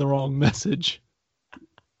to send the wrong message.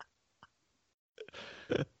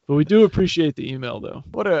 But we do appreciate the email, though.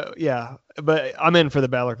 Yeah, but I'm in for the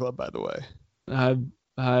Balor Club, by the way.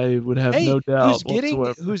 I would have no doubt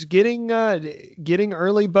who's getting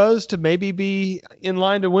early buzz to maybe be in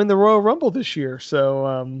line to win the Royal Rumble this year. So,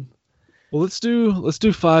 well, let's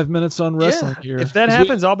do 5 minutes on wrestling here. If that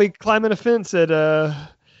happens, I'll be climbing a fence at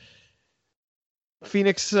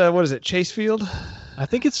Phoenix. What is it, Chase Field? I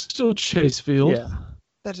think it's still Chase Field. Yeah,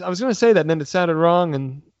 I was going to say that, and then it sounded wrong,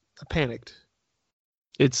 and I panicked.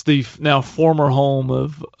 It's the now former home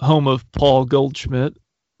of Paul Goldschmidt.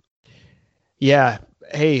 Yeah.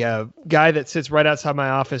 Hey, guy that sits right outside my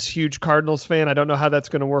office, huge Cardinals fan. I don't know how that's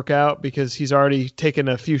going to work out because he's already taken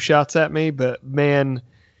a few shots at me, but man,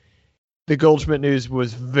 the Goldschmidt news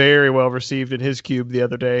was very well received in his cube the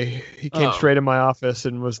other day. He came straight in my office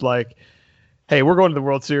and was like, "Hey, we're going to the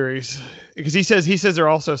World Series," because he says they're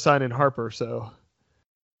also signing Harper. So,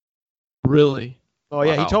 really? Oh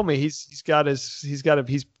yeah, wow. He told me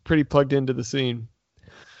he's pretty plugged into the scene.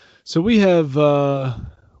 So we have a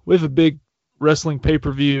big wrestling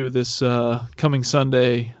pay-per-view this coming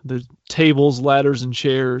Sunday. The Tables, Ladders, and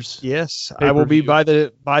Chairs. Yes, I will be by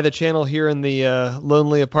the channel here in the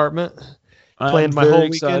lonely apartment. Planned my whole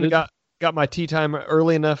weekend. Got my tea time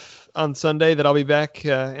early enough on Sunday that I'll be back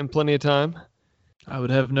in plenty of time. I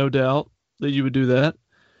would have no doubt that you would do that.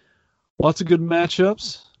 Lots of good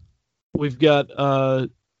matchups. We've got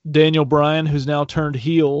Daniel Bryan, who's now turned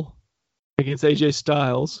heel against AJ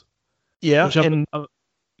Styles. Yeah,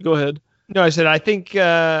 go ahead. No, I said I think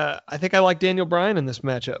I like Daniel Bryan in this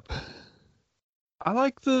matchup. I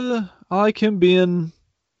like him being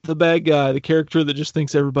the bad guy, the character that just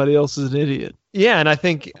thinks everybody else is an idiot. Yeah, and I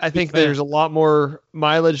think there's a lot more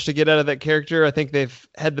mileage to get out of that character. I think they've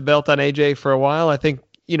had the belt on AJ for a while. I think,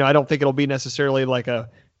 I don't think it'll be necessarily like a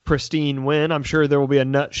pristine win. I'm sure there will be a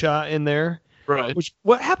nut shot in there. Right.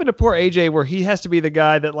 What happened to poor AJ where he has to be the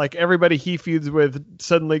guy that like everybody he feuds with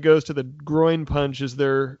suddenly goes to the groin punch as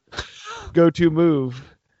their go-to move.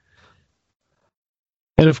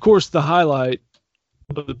 And of course the highlight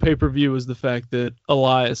of the pay-per-view is the fact that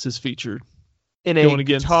Elias is featured in a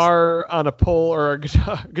guitar on a pole or a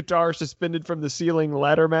guitar suspended from the ceiling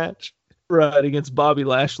ladder match. Right, against Bobby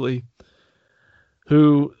Lashley,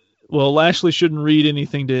 who, well, Lashley shouldn't read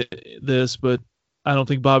anything to this, but I don't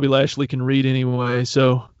think Bobby Lashley can read anyway,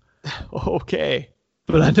 so. Okay.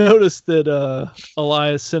 But I noticed that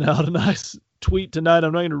Elias sent out a nice tweet tonight.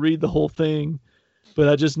 I'm not going to read the whole thing, but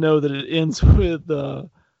I just know that it ends with the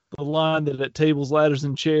line that at Tables, Ladders,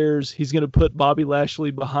 and Chairs, he's going to put Bobby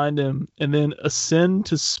Lashley behind him and then ascend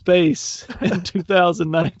to space in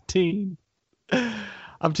 2019.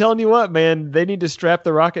 I'm telling you what, man, they need to strap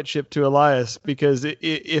the rocket ship to Elias, because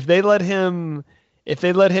if they let him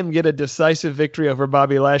get a decisive victory over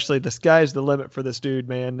Bobby Lashley, the sky's the limit for this dude,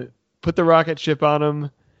 man. Put the rocket ship on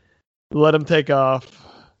him, let him take off.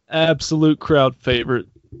 Absolute crowd favorite,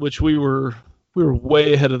 which we were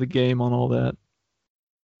way ahead of the game on all that.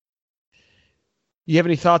 You have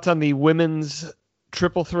any thoughts on the women's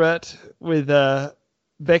triple threat with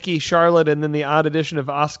Becky, Charlotte, and then the odd addition of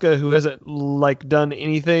Asuka, who hasn't done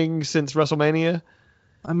anything since WrestleMania?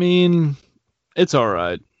 I mean, it's all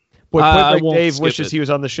right. Boy, Dave wishes he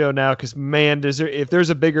was on the show now, because man, if there's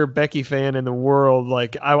a bigger Becky fan in the world,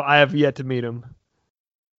 I have yet to meet him.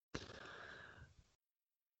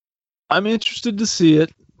 I'm interested to see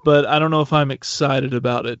it, but I don't know if I'm excited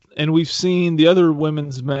about it. And we've seen the other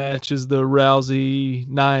women's match is the Rousey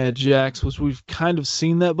Nia Jax, which we've kind of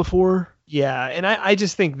seen that before. Yeah, and I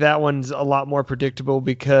just think that one's a lot more predictable,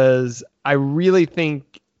 because I really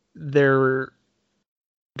think they're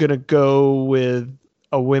gonna go with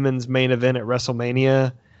a women's main event at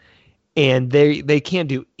WrestleMania, and they can't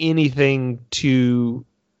do anything to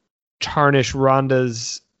tarnish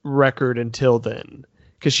Ronda's record until then,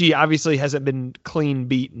 because she obviously hasn't been clean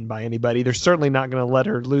beaten by anybody. They're certainly not going to let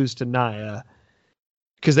her lose to Nia,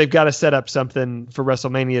 because they've got to set up something for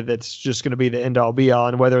WrestleMania that's just going to be the end all be all,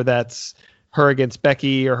 and whether that's her against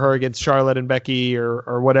Becky or her against Charlotte and Becky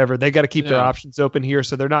or whatever, they got to keep their options open here,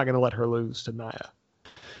 so they're not going to let her lose to Nia.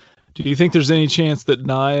 Do you think there's any chance that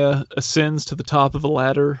Nia ascends to the top of a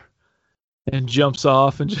ladder and jumps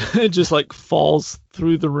off and just falls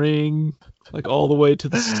through the ring, all the way to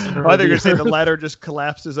the center? I think you're saying the ladder just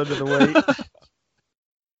collapses under the weight.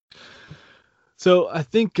 So I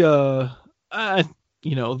think, the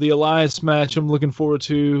Elias match I'm looking forward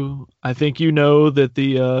to. I think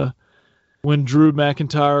that when Drew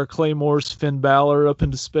McIntyre claymores Finn Balor up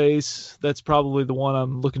into space, that's probably the one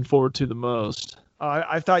I'm looking forward to the most.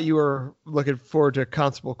 I thought you were looking forward to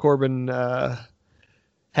Constable Corbin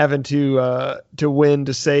having to win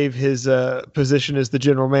to save his position as the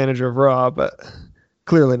general manager of Raw, but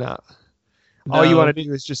clearly not. No, all you want to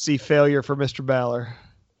do is just see failure for Mr. Balor.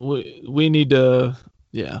 We need to,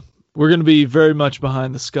 we're going to be very much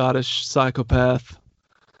behind the Scottish psychopath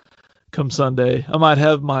come Sunday. I might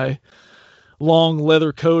have my long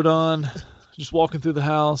leather coat on, just walking through the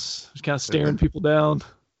house, just kind of staring people down.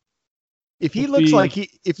 If he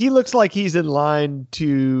looks like he's in line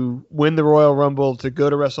to win the Royal Rumble, to go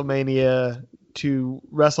to WrestleMania, to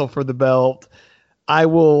wrestle for the belt, I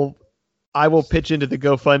will I will pitch into the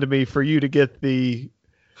GoFundMe for you to get the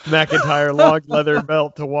McIntyre long leather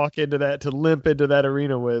belt to walk into that, to limp into that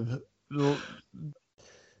arena with.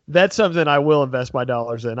 That's something I will invest my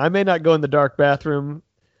dollars in. I may not go in the dark bathroom,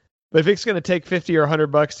 but if it's going to take $50 or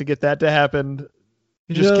 $100 to get that to happen,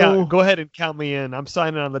 go ahead and count me in. I'm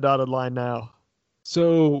signing on the dotted line now.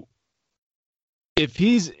 So if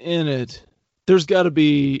he's in it, there's got to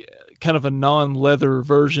be kind of a non-leather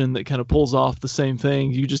version that kind of pulls off the same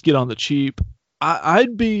thing. You just get on the cheap.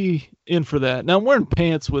 I'd be in for that. Now I'm wearing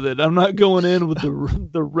pants with it. I'm not going in with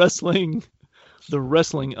the wrestling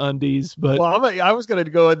undies. But I was going to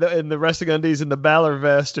go in the wrestling undies and the Balor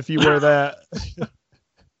vest if you wear that.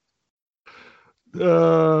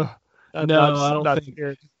 No, I don't think.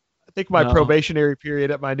 I think my probationary period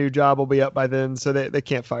at my new job will be up by then, so they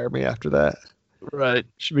can't fire me after that. Right.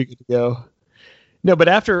 Should be good to go. No, but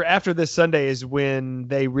after this Sunday is when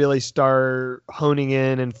they really start honing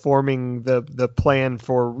in and forming the plan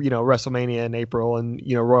for, WrestleMania in April, and,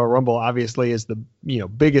 Royal Rumble obviously is the,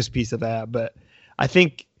 biggest piece of that. But I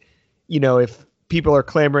think, if people are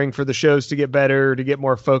clamoring for the shows to get better, to get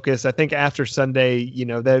more focus, I think after Sunday,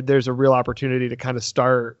 there's a real opportunity to kind of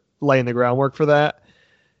start laying the groundwork for that.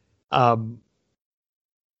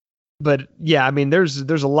 But yeah, I mean, there's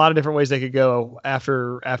a lot of different ways they could go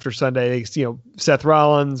after Sunday. Seth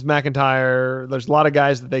Rollins, McIntyre. There's a lot of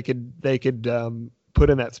guys that they could put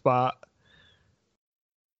in that spot.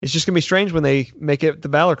 It's just gonna be strange when they make it the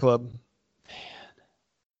Balor Club. Man,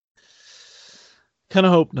 kind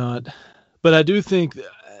of hope not. But I do think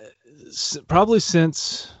probably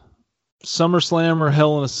since SummerSlam or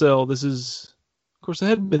Hell in a Cell, this is, of course, there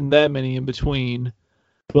hadn't been that many in between.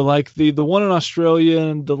 But like the one in Australia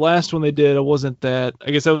and the last one they did, I wasn't that.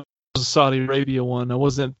 I guess that was the Saudi Arabia one. I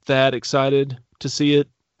wasn't that excited to see it,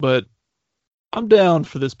 but I'm down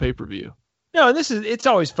for this pay-per-view. No, and it's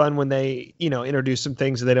always fun when they, introduce some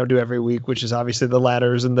things that they don't do every week, which is obviously the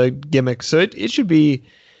ladders and the gimmicks. So it should be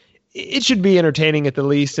entertaining at the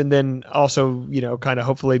least, and then also, kind of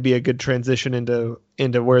hopefully be a good transition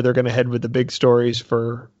into where they're going to head with the big stories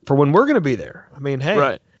for when we're going to be there. I mean, hey.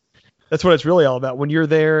 Right. That's what it's really all about. When you're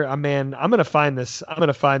there, I'm going to find this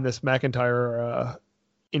McIntyre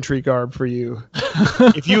entry garb for you.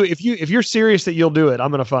 if you're serious that you'll do it,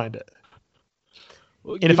 I'm going to find it.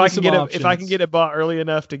 Well, and if I can get it bought early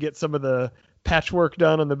enough to get some of the patchwork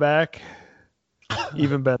done on the back,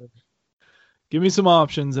 even better. Give me some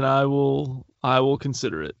options and I will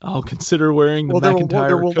consider it. I'll consider wearing the McIntyre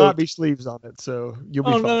there will coat. not be sleeves on it, so you'll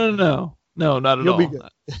be fine. No, not at all. You'll be good.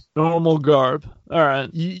 Normal garb. All right.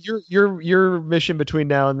 Your mission between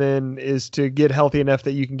now and then is to get healthy enough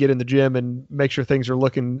that you can get in the gym and make sure things are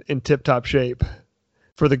looking in tip-top shape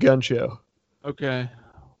for the gun show. Okay.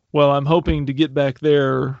 Well, I'm hoping to get back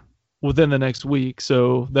there within the next week,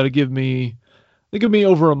 so that'll give me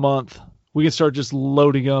over a month. We can start just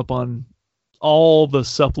loading up on all the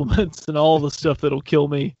supplements and all the stuff that'll kill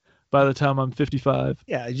me by the time I'm 55.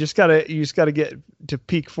 Yeah, you just gotta get to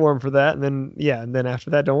peak form for that, and then after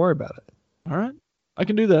that, don't worry about it. All right, I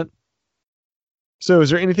can do that. So, is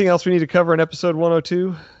there anything else we need to cover in episode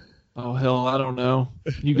 102? Oh hell, I don't know.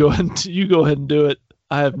 You go ahead and do it.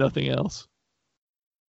 I have nothing else.